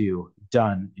ticket to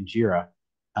done in Jira,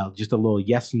 just a little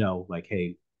yes no, like,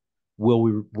 hey,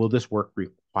 will this work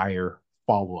require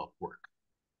follow-up work?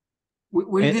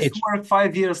 Will this work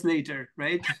 5 years later,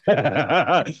 right?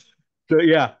 So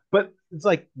yeah, but it's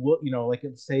like, well, like,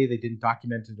 say they didn't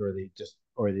document it,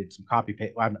 or they did some copy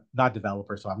paste. Well, I'm not a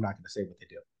developer, so I'm not going to say what they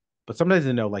do. But sometimes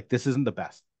they know, like, this isn't the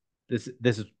best. This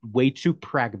is way too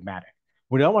pragmatic.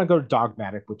 We don't want to go to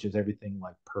dogmatic, which is everything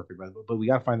like perfect, but we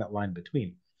got to find that line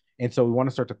between. And so we want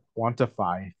to start to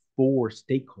quantify for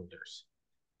stakeholders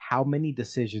how many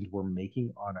decisions we're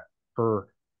making on a per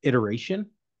iteration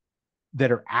that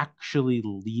are actually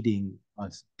leading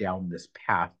us down this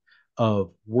path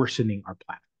of worsening our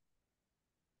platform.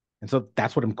 And so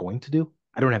that's what I'm going to do.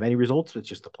 I don't have any results. It's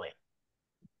just a plan.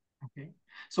 Okay.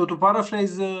 So to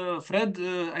paraphrase Fred,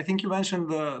 I think you mentioned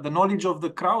the knowledge of the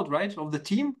crowd, right? Of the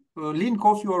team, lean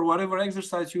coffee or whatever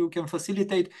exercise you can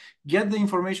facilitate, get the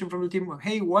information from the team.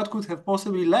 Hey, what could have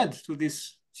possibly led to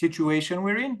this situation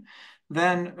we're in?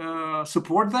 Then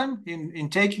support them in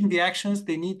taking the actions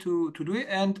they need to do it,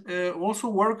 and also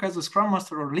work as a Scrum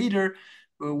Master or leader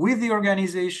with the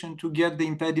organization to get the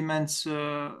impediments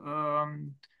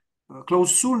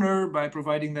close sooner by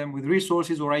providing them with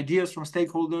resources or ideas from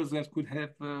stakeholders that could have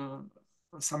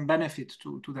some benefit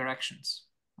to their actions.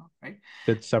 Right?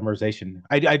 Good summarization.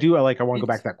 I want to go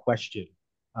back to that question.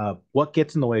 What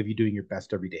gets in the way of you doing your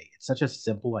best every day? It's such a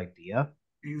simple idea.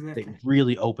 Exactly. That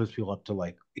really opens people up to,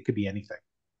 like, it could be anything.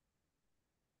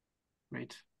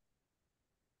 Right.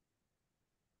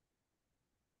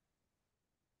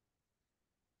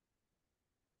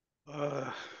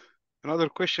 Another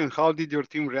question: how did your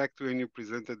team react when you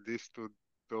presented this to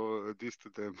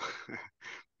them?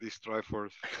 This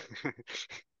Triforce.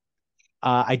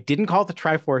 I didn't call it the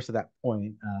Triforce at that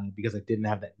point because I didn't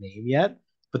have that name yet,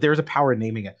 but there was a power in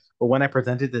naming it. But when I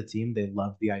presented to the team, they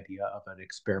loved the idea of an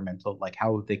experimental, like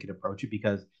how they could approach it,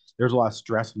 because there's a lot of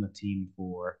stress on the team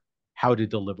for how to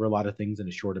deliver a lot of things in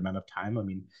a short amount of time. I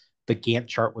mean, the Gantt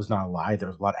chart was not a lie. There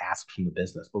was a lot of asks from the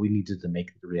business, but we needed to make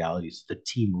it the reality. So the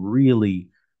team really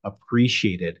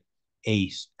appreciated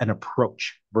an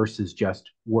approach versus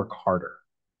just work harder,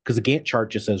 because the Gantt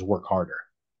chart just says work harder.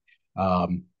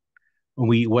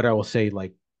 What I will say,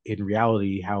 like, in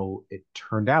reality, how it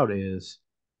turned out is,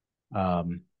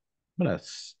 I'm gonna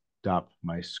stop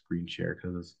my screen share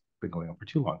because it's been going on for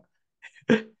too long.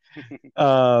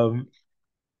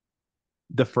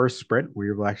 The first sprint, we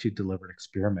were able to actually deliver an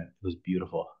experiment. It was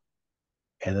beautiful.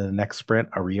 And then the next sprint,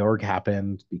 a reorg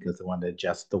happened because they wanted to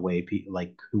adjust the way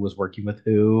who was working with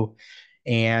who.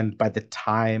 And by the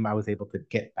time I was able to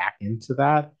get back into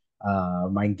that,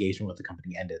 my engagement with the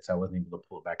company ended, so I wasn't able to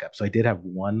pull it back up. So I did have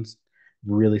one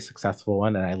really successful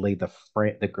one, and I laid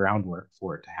the groundwork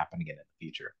for it to happen again in the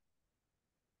future.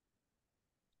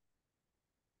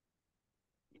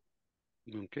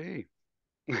 Okay.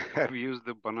 Have you used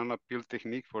the banana peel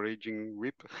technique for aging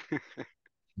whip?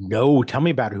 No, tell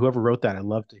me about it. Whoever wrote that, I'd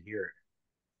love to hear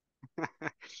it.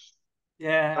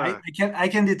 Yeah, I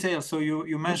can detail. So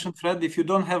you mentioned, Fred, if you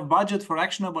don't have budget for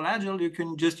actionable Agile, you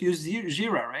can just use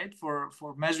Jira, right, for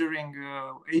measuring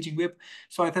aging whip.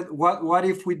 So I thought, what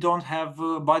if we don't have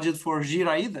budget for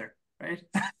Jira either, right?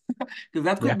 Because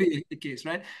that could be the case,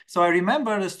 right? So I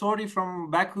remember the story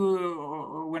from back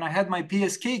when I had my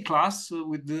PSK class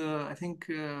with I think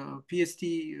PST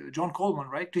John Coleman,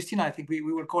 right? Christina, I think we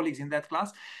were colleagues in that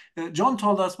class. John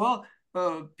told us, well,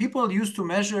 people used to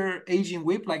measure aging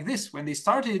whip like this. When they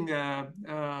started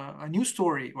a new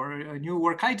story or a new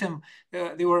work item,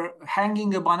 they were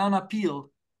hanging a banana peel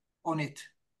on it.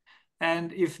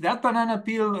 And if that banana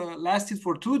peel lasted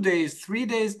for 2 days, 3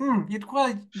 days, it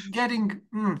was getting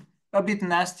a bit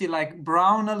nasty, like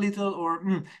brown a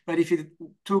little, but if it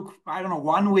took, I don't know,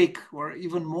 1 week or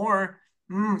even more,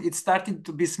 it started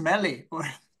to be smelly, or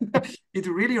it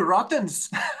really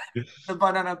rottens. The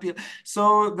banana peel.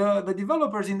 So the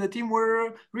developers in the team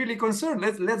were really concerned.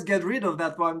 Let's get rid of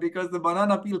that one, because the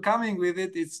banana peel coming with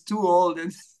it's too old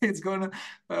and it's gonna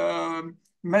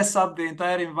mess up the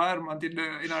entire environment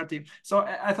in our team. So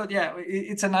I thought, yeah,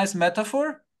 it's a nice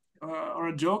metaphor or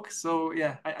a joke. So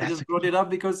yeah, I just brought it up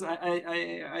because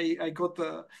I got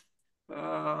the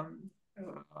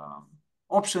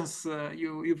options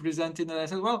you presented, and I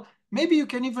said, well, maybe you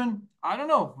can even, I don't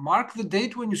know, mark the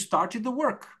date when you started the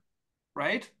work,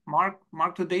 right?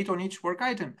 Mark the date on each work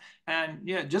item, and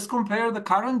yeah, just compare the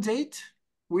current date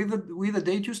with the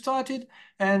date you started,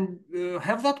 and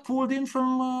have that pulled in from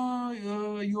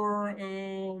your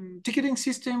ticketing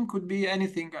system. Could be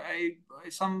anything.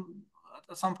 At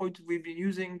some point we've been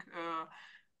using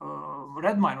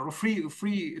Redmine, or a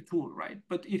free tool, right?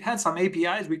 But it had some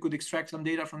APIs. We could extract some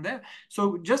data from there.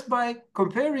 So just by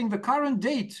comparing the current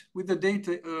date with the date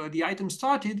the item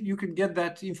started, you could get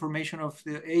that information of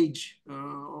the age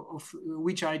of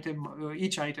which item,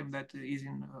 each item that is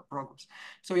in progress.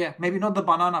 So yeah, maybe not the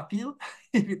banana peel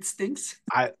if it stinks,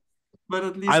 but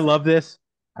at least I love this.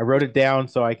 I wrote it down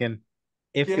so I can,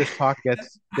 if yeah. this talk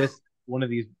gets this one of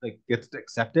these like gets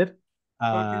accepted,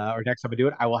 Okay. or next time I do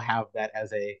it, I will have that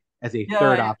as a third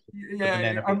Yeah, option. The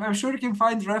banana peel. I'm sure you can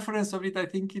find reference of it. I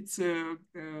think it's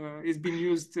been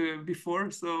used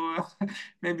before, so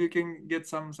maybe you can get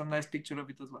some nice picture of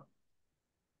it as well.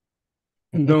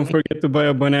 Don't forget to buy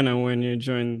a banana when you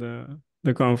join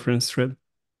the conference, Fred.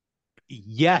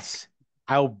 Yes,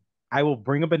 I will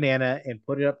bring a banana and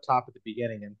put it up top at the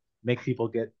beginning and make people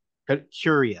get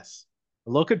curious, a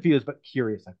little confused but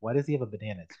curious. Like, why does he have a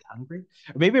banana? Is he hungry?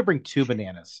 Or maybe I bring two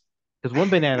bananas, because one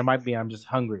banana might be I'm just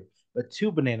hungry, but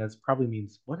two bananas probably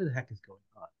means what the heck is going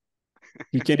on?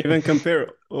 You can even compare.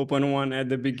 Open one at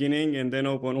the beginning and then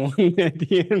open one at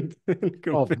the end. And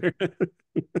Oh, compare.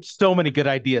 so many good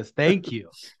ideas. Thank you.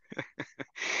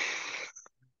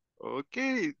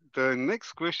 Okay, the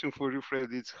next question for you, Fred,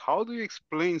 is how do you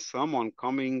explain someone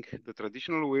coming the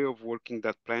traditional way of working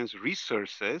that plans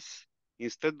resources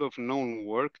instead of known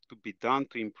work to be done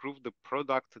to improve the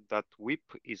product that WIP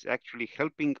is actually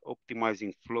helping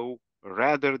optimizing flow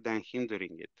rather than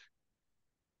hindering it?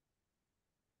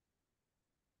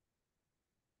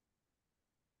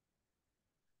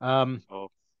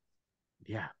 Oh,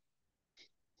 Yeah,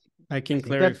 I can I think that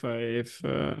clarify if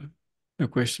the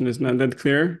question is not that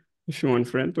clear, if you want,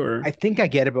 Fred, or I think I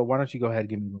get it, but why don't you go ahead and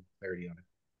give me a little clarity on it?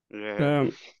 yeah.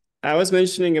 I was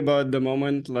mentioning about the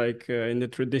moment, like in the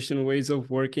traditional ways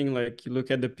of working, like you look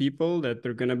at the people that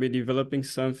they're going to be developing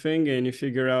something and you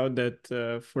figure out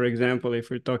that, for example,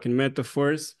 if we're talking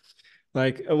metaphors,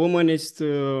 like a woman is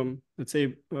to, let's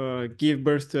say, give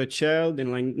birth to a child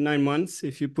in like 9 months.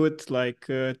 If you put like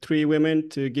 3 women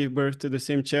to give birth to the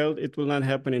same child, it will not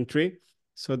happen in 3.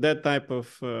 So that type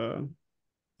of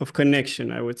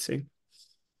connection, I would say.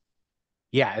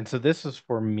 Yeah, and so this is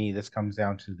for me, this comes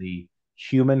down to the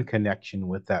human connection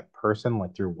with that person,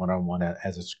 like through one-on-one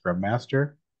as a scrum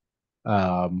master.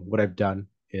 What I've done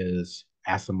is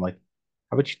ask them like,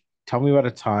 how about you tell me about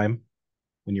a time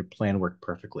when your plan worked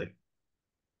perfectly?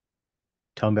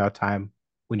 Tell me about a time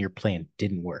when your plan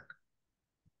didn't work.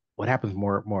 What happens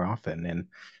more often? And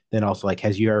then also like,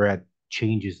 has you ever had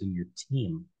changes in your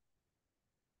team?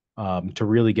 To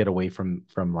really get away from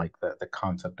like the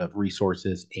concept of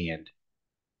resources and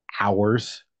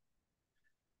hours.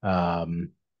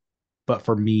 But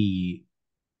for me,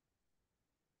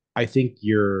 I think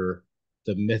you're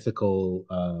the mythical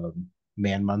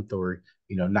man month, or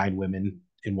 9 women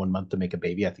in 1 month to make a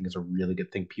baby. I think is a really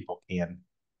good thing. People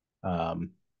um,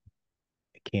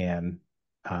 can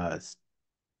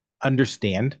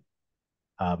understand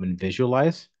and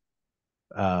visualize.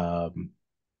 Um,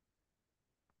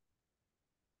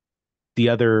 the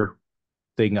other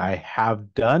thing I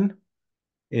have done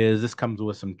is this comes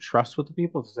with some trust with the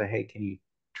people to say, hey, can you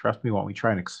trust me? Why don't we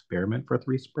try an experiment for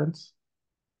 3 sprints?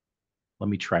 Let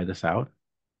me try this out.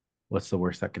 What's the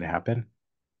worst that could happen?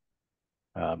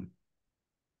 Um,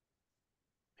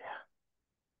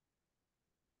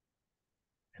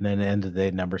 and then at the end of the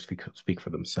day, numbers speak for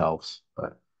themselves. But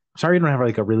I'm sorry you don't have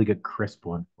like a really good crisp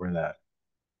one for that,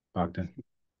 Bogdan.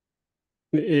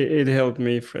 It helped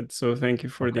me, Fred. So thank you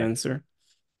for the Okay. answer.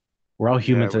 We're all Yeah,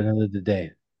 humans at the end of the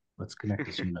day. Let's connect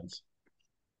as humans.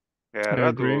 yeah, I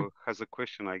agree. Radu has a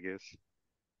question, I guess.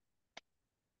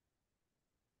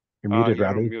 You're muted, You're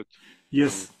on Radu. mute. You're on mute.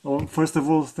 Yes. First of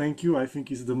all, thank you. I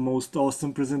think it's the most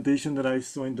awesome presentation that I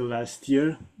saw in the last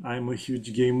year. I'm a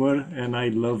huge gamer and I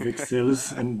love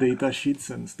Excels and data sheets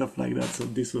and stuff like that. So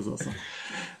this was awesome.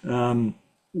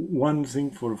 One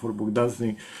thing for Bogdan's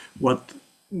thing, what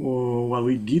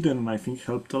we did and I think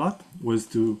helped a lot was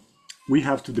we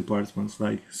have 2 departments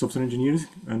like software engineers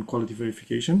and quality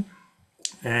verification,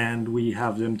 and we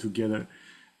have them together.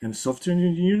 And software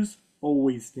engineers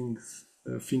always think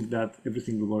that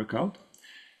everything will work out.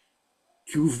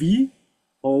 QV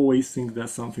always think that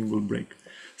something will break.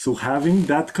 So having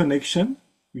that connection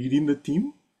within the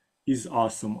team is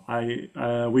awesome.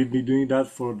 We've been doing that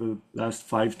for the last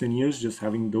 5-10 years, just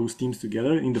having those teams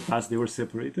together. In the past they were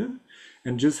separated,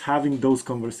 and just having those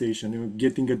conversations,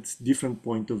 getting a different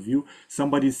point of view.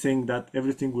 Somebody's saying that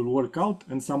everything will work out,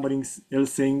 and somebody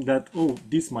else saying that, oh,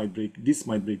 this might break, this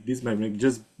might break, this might break.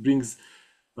 Just brings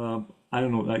I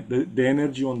don't know, like the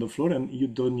energy on the floor, and you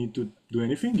don't need to do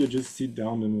anything. You just sit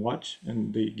down and watch,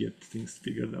 and they get things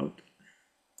figured out.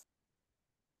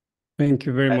 Thank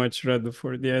you very much, Radu,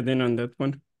 for the add-in on that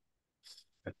one.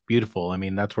 That's beautiful. I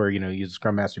mean, that's where, you use a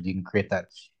Scrum Master, you can create that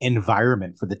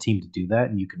environment for the team to do that,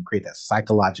 and you can create that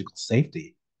psychological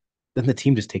safety. Then the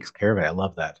team just takes care of it. I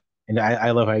love that. And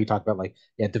I love how you talk about, like,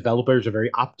 yeah, developers are very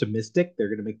optimistic. They're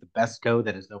going to make the best code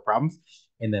that has no problems.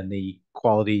 And then the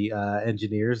quality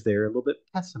engineers, they're a little bit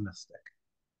pessimistic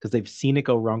because they've seen it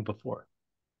go wrong before.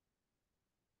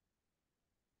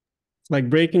 It's like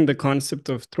breaking the concept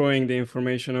of throwing the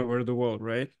information over the wall,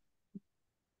 right?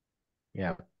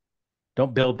 Yeah.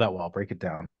 Don't build that wall, break it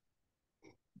down.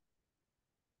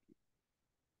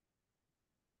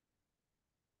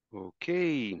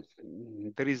 Okay,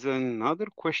 there is another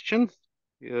question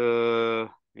in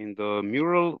the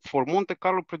mural. For Monte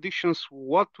Carlo predictions,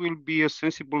 what will be a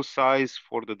sensible size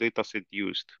for the dataset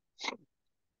used?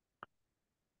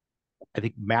 I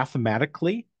think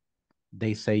mathematically,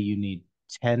 they say you need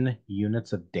 10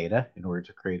 units of data in order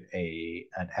to create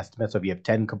an estimate. So if you have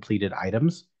 10 completed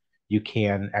items, you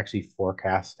can actually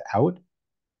forecast out.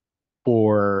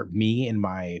 For me in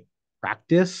my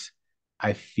practice,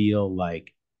 I feel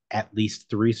like at least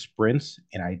 3 sprints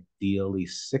and ideally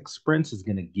 6 sprints is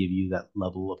going to give you that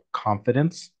level of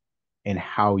confidence in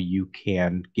how you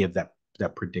can give that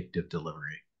predictive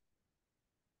delivery.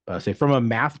 Say from a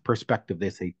math perspective,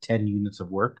 they say 10 units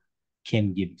of work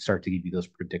can start to give you those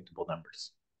predictable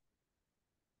numbers.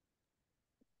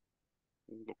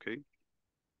 Okay.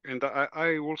 And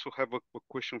I also have a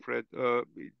question, Fred.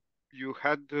 You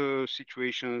had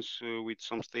situations with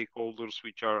some stakeholders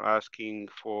which are asking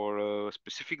for a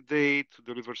specific date to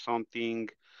deliver something,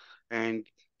 and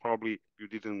probably you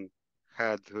didn't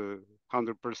had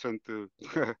 100%,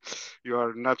 you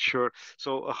are not sure.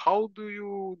 So how do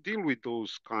you deal with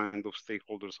those kind of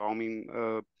stakeholders? I mean,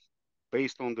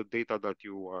 based on the data that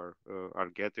you are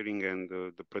gathering and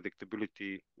the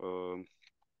predictability,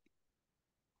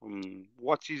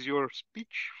 what is your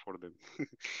speech for them?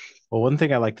 Well, one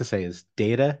thing I like to say is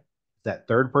data, that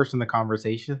third person in the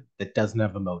conversation that doesn't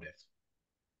have a motive.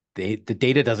 The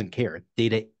data doesn't care.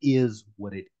 Data is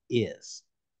what it is.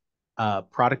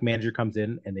 Product manager comes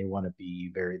in and they want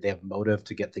to they have a motive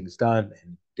to get things done,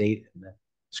 and the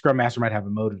Scrum Master might have a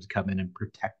motive to come in and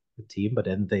protect the team, but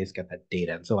then they just get that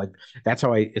data. And so, like, that's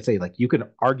how I say, like, you can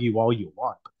argue all you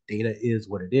want, but data is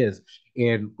what it is.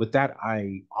 And with that,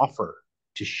 I offer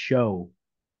to show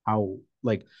how,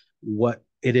 like, what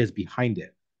it is behind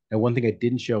it. And one thing I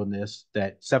didn't show in this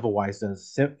that Sevelwise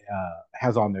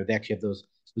has on there, they actually have those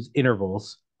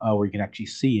intervals where you can actually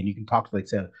see, and you can talk to, like,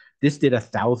 say, this did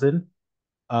 1,000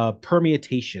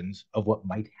 permutations of what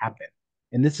might happen,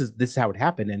 and this is how it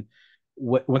happened. And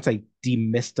once I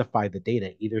demystify the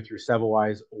data, either through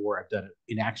Sevelwise or I've done it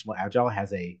in Actionable Agile,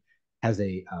 has a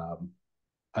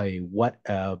what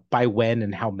by when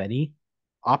and how many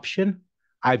option.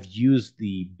 I've used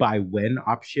the by when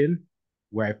option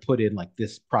where I put in, like,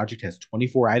 this project has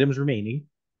 24 items remaining,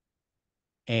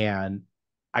 and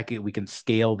we can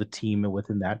scale the team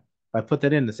within that. If I put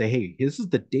that in to say, hey, this is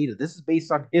the data. This is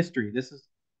based on history.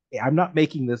 I'm not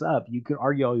making this up. You can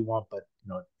argue all you want, but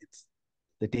it's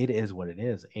the data is what it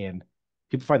is, and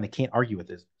people find they can't argue with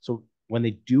this. So when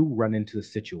they do run into the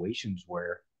situations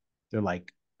where they're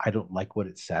like, I don't like what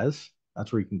it says,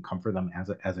 that's where you can comfort them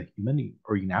as a human,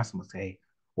 or you can ask them, say, hey,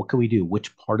 what can we do?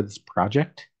 Which part of this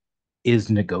project is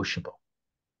negotiable?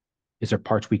 Is there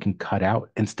parts we can cut out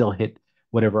and still hit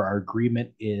whatever our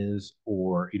agreement is?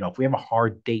 Or, if we have a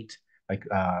hard date, like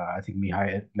I think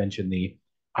Mihai mentioned the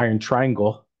iron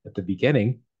triangle at the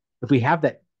beginning, if we have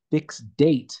that fixed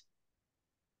date,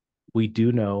 we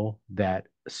do know that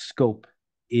scope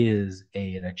is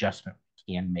an adjustment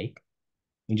we can make,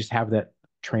 and just have that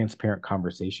transparent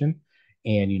conversation.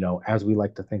 And, as we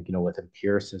like to think, with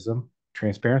empiricism,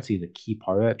 transparency is a key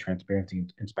part of that. Transparency,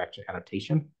 inspection,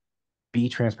 adaptation. Be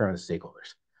transparent with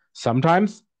stakeholders.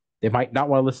 Sometimes they might not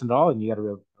want to listen at all, and you got to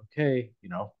realize, okay,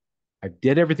 I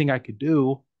did everything I could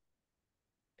do.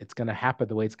 It's going to happen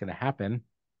the way it's going to happen.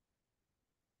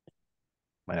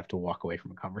 Might have to walk away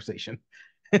from a conversation.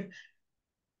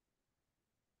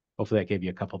 Hopefully that gave you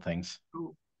a couple things.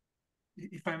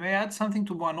 If I may add something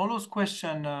to Manolo's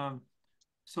question,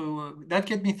 that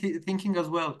get me thinking as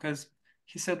well, because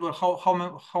he said, well,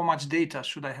 how much data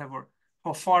should I have, or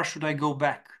how far should I go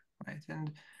back, right?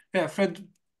 And yeah, Fred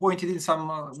pointed in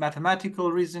some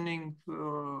mathematical reasoning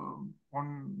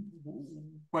on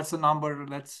what's the number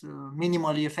that's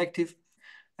minimally effective,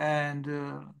 and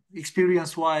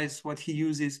experience-wise what he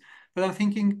uses. But I'm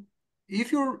thinking,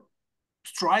 if you're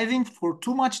striving for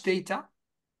too much data,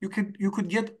 you could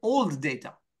get old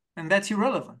data, and that's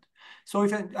irrelevant. So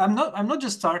if I'm not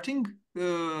just starting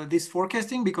this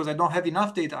forecasting because I don't have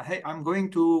enough data. Hey, I'm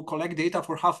going to collect data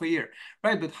for half a year,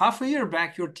 right? But half a year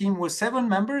back, your team was 7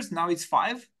 members. Now it's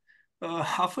 5.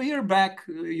 Half a year back,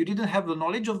 you didn't have the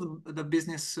knowledge of the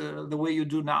business the way you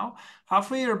do now.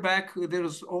 Half a year back,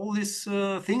 there's all these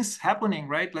things happening,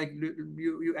 right? Like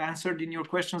you answered in your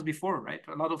questions before, right?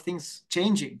 A lot of things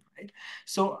changing, right?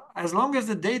 So as long as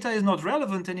the data is not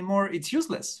relevant anymore, it's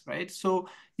useless, right? So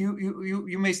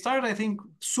you may start, I think,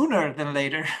 sooner than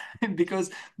later because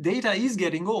data is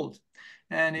getting old.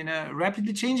 And in a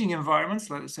rapidly changing environments,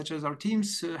 such as our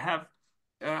teams have,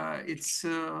 it's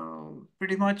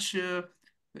pretty much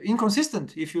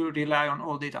inconsistent if you rely on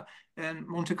all data. And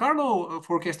Monte Carlo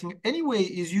forecasting anyway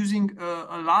is using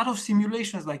a lot of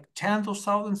simulations, like tens of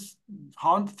thousands,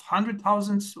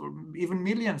 100,000s, or even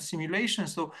millions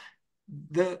simulations. So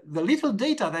the little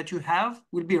data that you have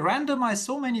will be randomized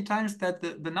so many times that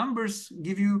the numbers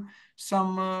give you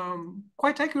some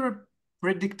quite accurate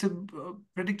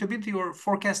predictability or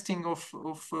forecasting of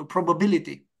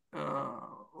probability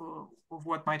of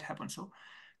what might happen. So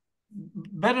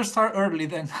better start early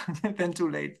than than too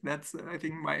late. That's I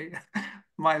think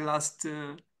my last.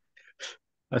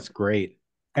 That's great.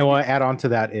 And what I add on to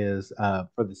that is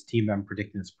for this team that I'm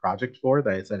predicting this project for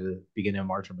that I said at the beginning of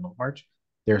March or middle of March,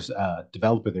 there's a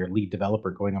developer, their lead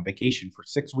developer, going on vacation for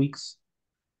 6 weeks.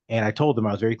 And I told them,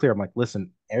 I was very clear. I'm like,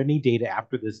 listen, any data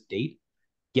after this date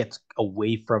gets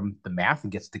away from the math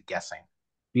and gets to guessing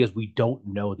because we don't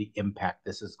know the impact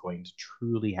this is going to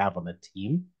truly have on the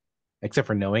team, except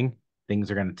for knowing things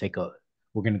are going to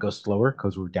we're going to go slower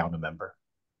because we're down a member.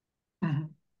 Mm-hmm.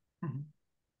 Mm-hmm.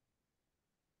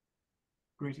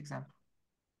 Great example.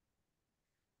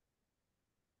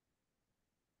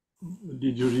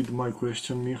 Did you read my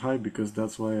question, Mihai? Because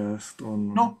that's why I asked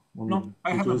on. No,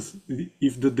 I haven't. Was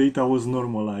if the data was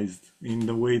normalized in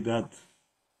the way that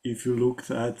if you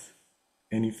looked at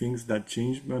any things that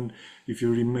changed, and if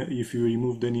you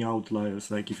removed any outliers,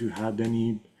 like if you had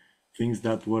any things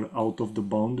that were out of the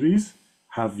boundaries,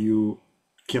 have you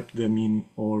kept them in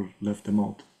or left them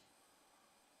out?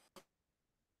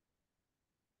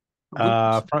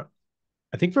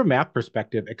 I think from a math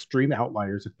perspective, extreme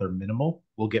outliers, if they're minimal,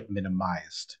 will get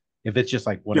minimized. If it's just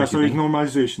like one or two so things,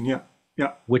 normalization,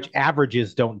 yeah. which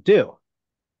averages don't do.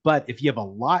 But if you have a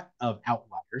lot of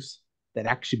outliers, that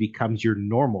actually becomes your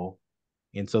normal.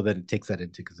 And so then it takes that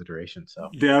into consideration. So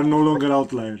they are no longer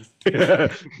outliers.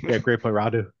 yeah, great point,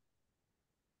 Radu.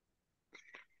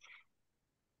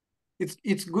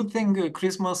 It's good thing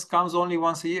Christmas comes only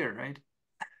once a year, right?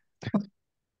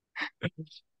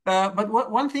 But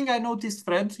one thing I noticed,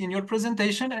 Fred, in your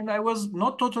presentation, and I was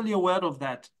not totally aware of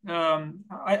that.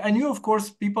 I knew, of course,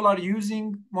 people are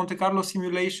using Monte Carlo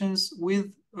simulations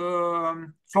with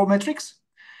flow metrics,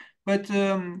 but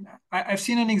I've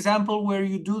seen an example where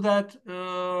you do that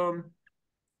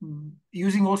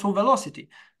using also velocity,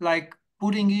 like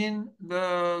putting in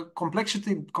the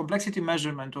complexity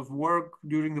measurement of work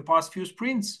during the past few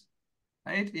sprints,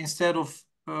 right? Instead of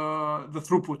the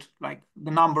throughput, like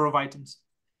the number of items.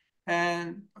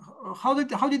 And how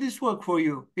did this work for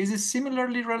you? Is it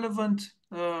similarly relevant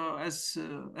as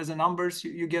the numbers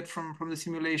you get from the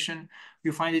simulation?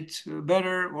 You find it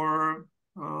better or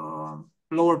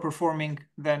lower performing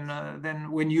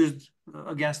than when used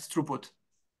against throughput?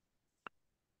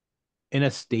 In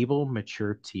a stable,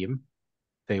 mature team,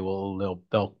 they'll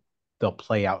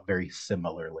play out very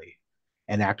similarly.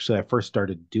 And actually, I first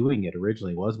started doing it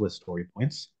originally was with story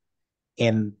points,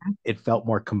 and it felt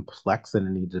more complex than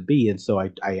it needed to be. And so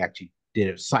I actually did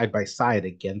it side by side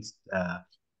against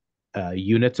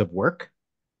units of work.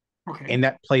 Okay. And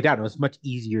that played out. It was much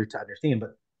easier to understand.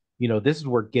 But, this is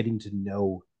where getting to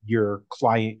know your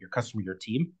client, your customer, your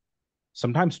team.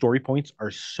 Sometimes story points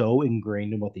are so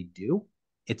ingrained in what they do,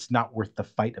 it's not worth the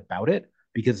fight about it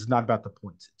because it's not about the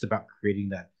points. It's about creating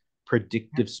that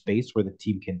predictive space where the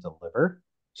team can deliver.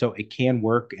 So it can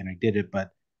work, and I did it.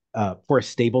 But for a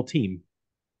stable team,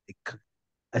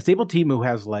 who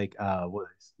has like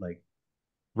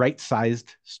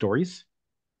right-sized stories,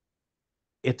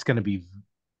 it's going to be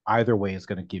either way is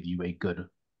going to give you a good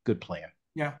plan.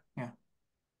 Yeah,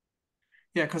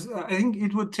 because I think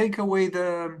it would take away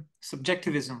the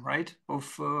subjectivism, right,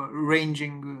 of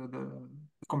ranging the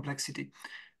complexity.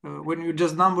 when you're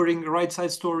just numbering right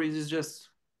side stories is just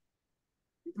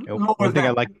One thing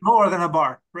I like lower than a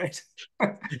bar, right?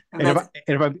 and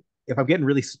if I'm getting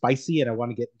really spicy and I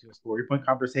want to get into a story point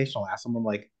conversation, I'll ask someone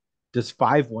like, does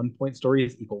 5 1-point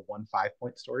stories equal 1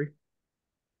 5-point story?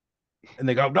 And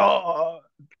they go, no.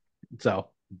 So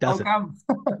it doesn't. How come?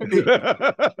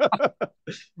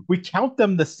 We count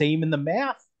them the same in the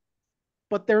math,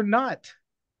 but they're not.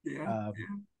 Yeah.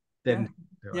 Then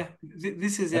yeah.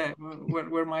 This is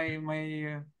where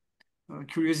my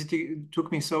curiosity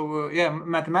took me. So yeah,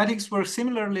 mathematics work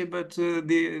similarly, but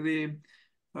the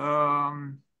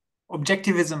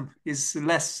objectivism is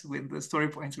less with the story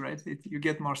points, right? You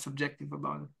get more subjective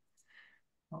about it.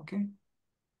 Okay,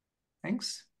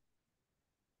 thanks.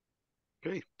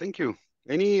 Okay, thank you.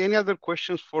 Any other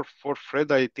questions for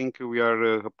Fred? I think we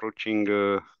are approaching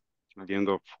the end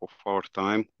of our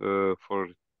time for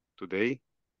today.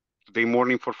 Today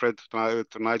morning for Fred,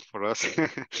 tonight for us.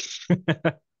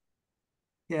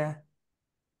 Yeah.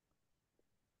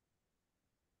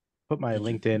 Put my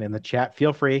LinkedIn in the chat.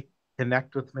 Feel free,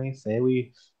 connect with me. Say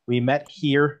we met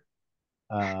here,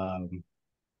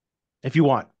 if you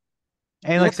want.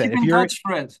 And like I said, keep if in you're touch,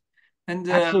 Fred, and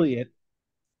absolutely,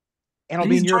 and I'll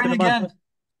be please in Europe in a month.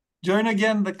 Join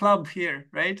again the club here,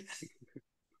 right?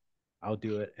 I'll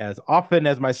do it as often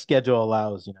as my schedule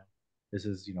allows. You know, this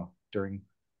is during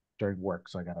work,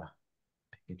 so I gotta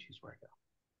pick and choose where I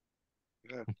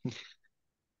go. Yeah.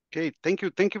 Okay, thank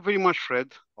you very much,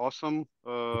 Fred. Awesome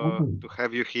to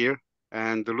have you here,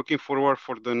 and looking forward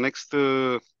for the next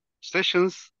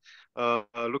sessions.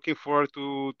 Looking forward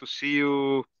to see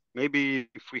you maybe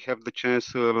if we have the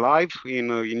chance live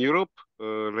in Europe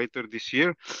later this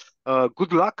year.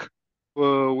 Good luck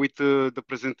with the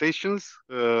presentations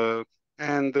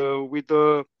and with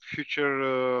the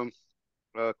future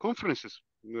conferences.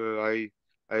 I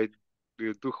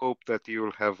do hope that you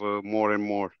will have more and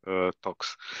more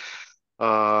talks.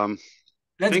 Let's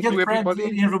thank get you, Fred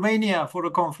everybody. in Romania for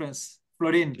a conference,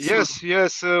 Florin. Yes, soon.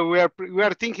 yes, we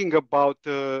are thinking about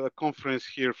a conference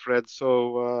here, Fred.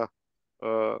 So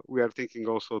we are thinking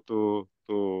also to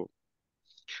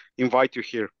invite you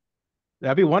here.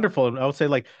 That'd be wonderful. And I would say,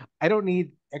 like, I don't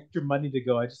need extra money to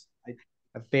go. I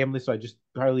have family, so I just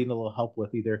probably need a little help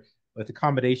with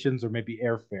accommodations or maybe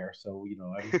airfare. So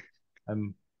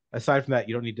I'm aside from that,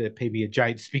 you don't need to pay me a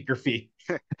giant speaker fee.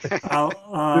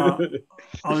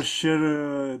 I'll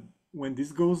share when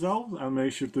this goes out. I'll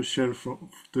make sure to share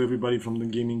to everybody from the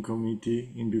gaming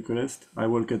community in Bucharest. I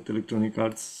work at Electronic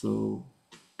Arts, so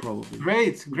probably.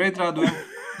 Great, Radu.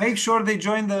 Make sure they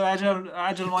join the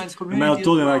Agile Minds community. And I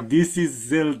told them like this is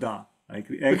Zelda, like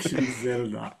actually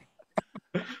Zelda.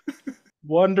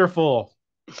 Wonderful.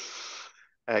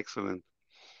 Excellent.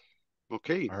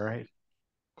 Okay. All right.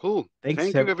 Cool. Thanks.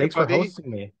 Thank you, everybody. Thanks for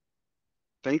hosting me.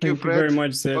 Thank you, Fred. Very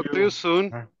much, Zed. Talk to you soon.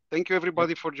 Right. Thank you,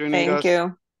 everybody, for joining us. Thank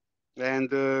you.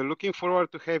 And looking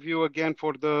forward to have you again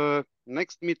for the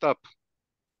next meetup.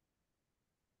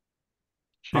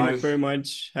 Thank you very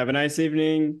much. Have a nice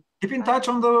evening. Keep in touch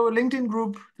on the LinkedIn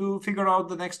group to figure out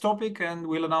the next topic, and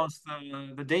we'll announce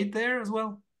the date there as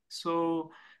well.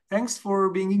 So thanks for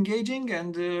being engaging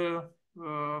and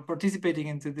participating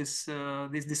into this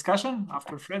discussion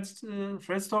after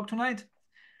Fred's talk tonight.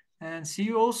 And see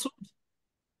you all soon.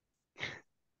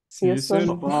 See you soon.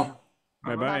 Bye-bye.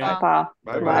 Bye-bye. Bye-bye.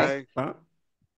 Bye-bye. Bye.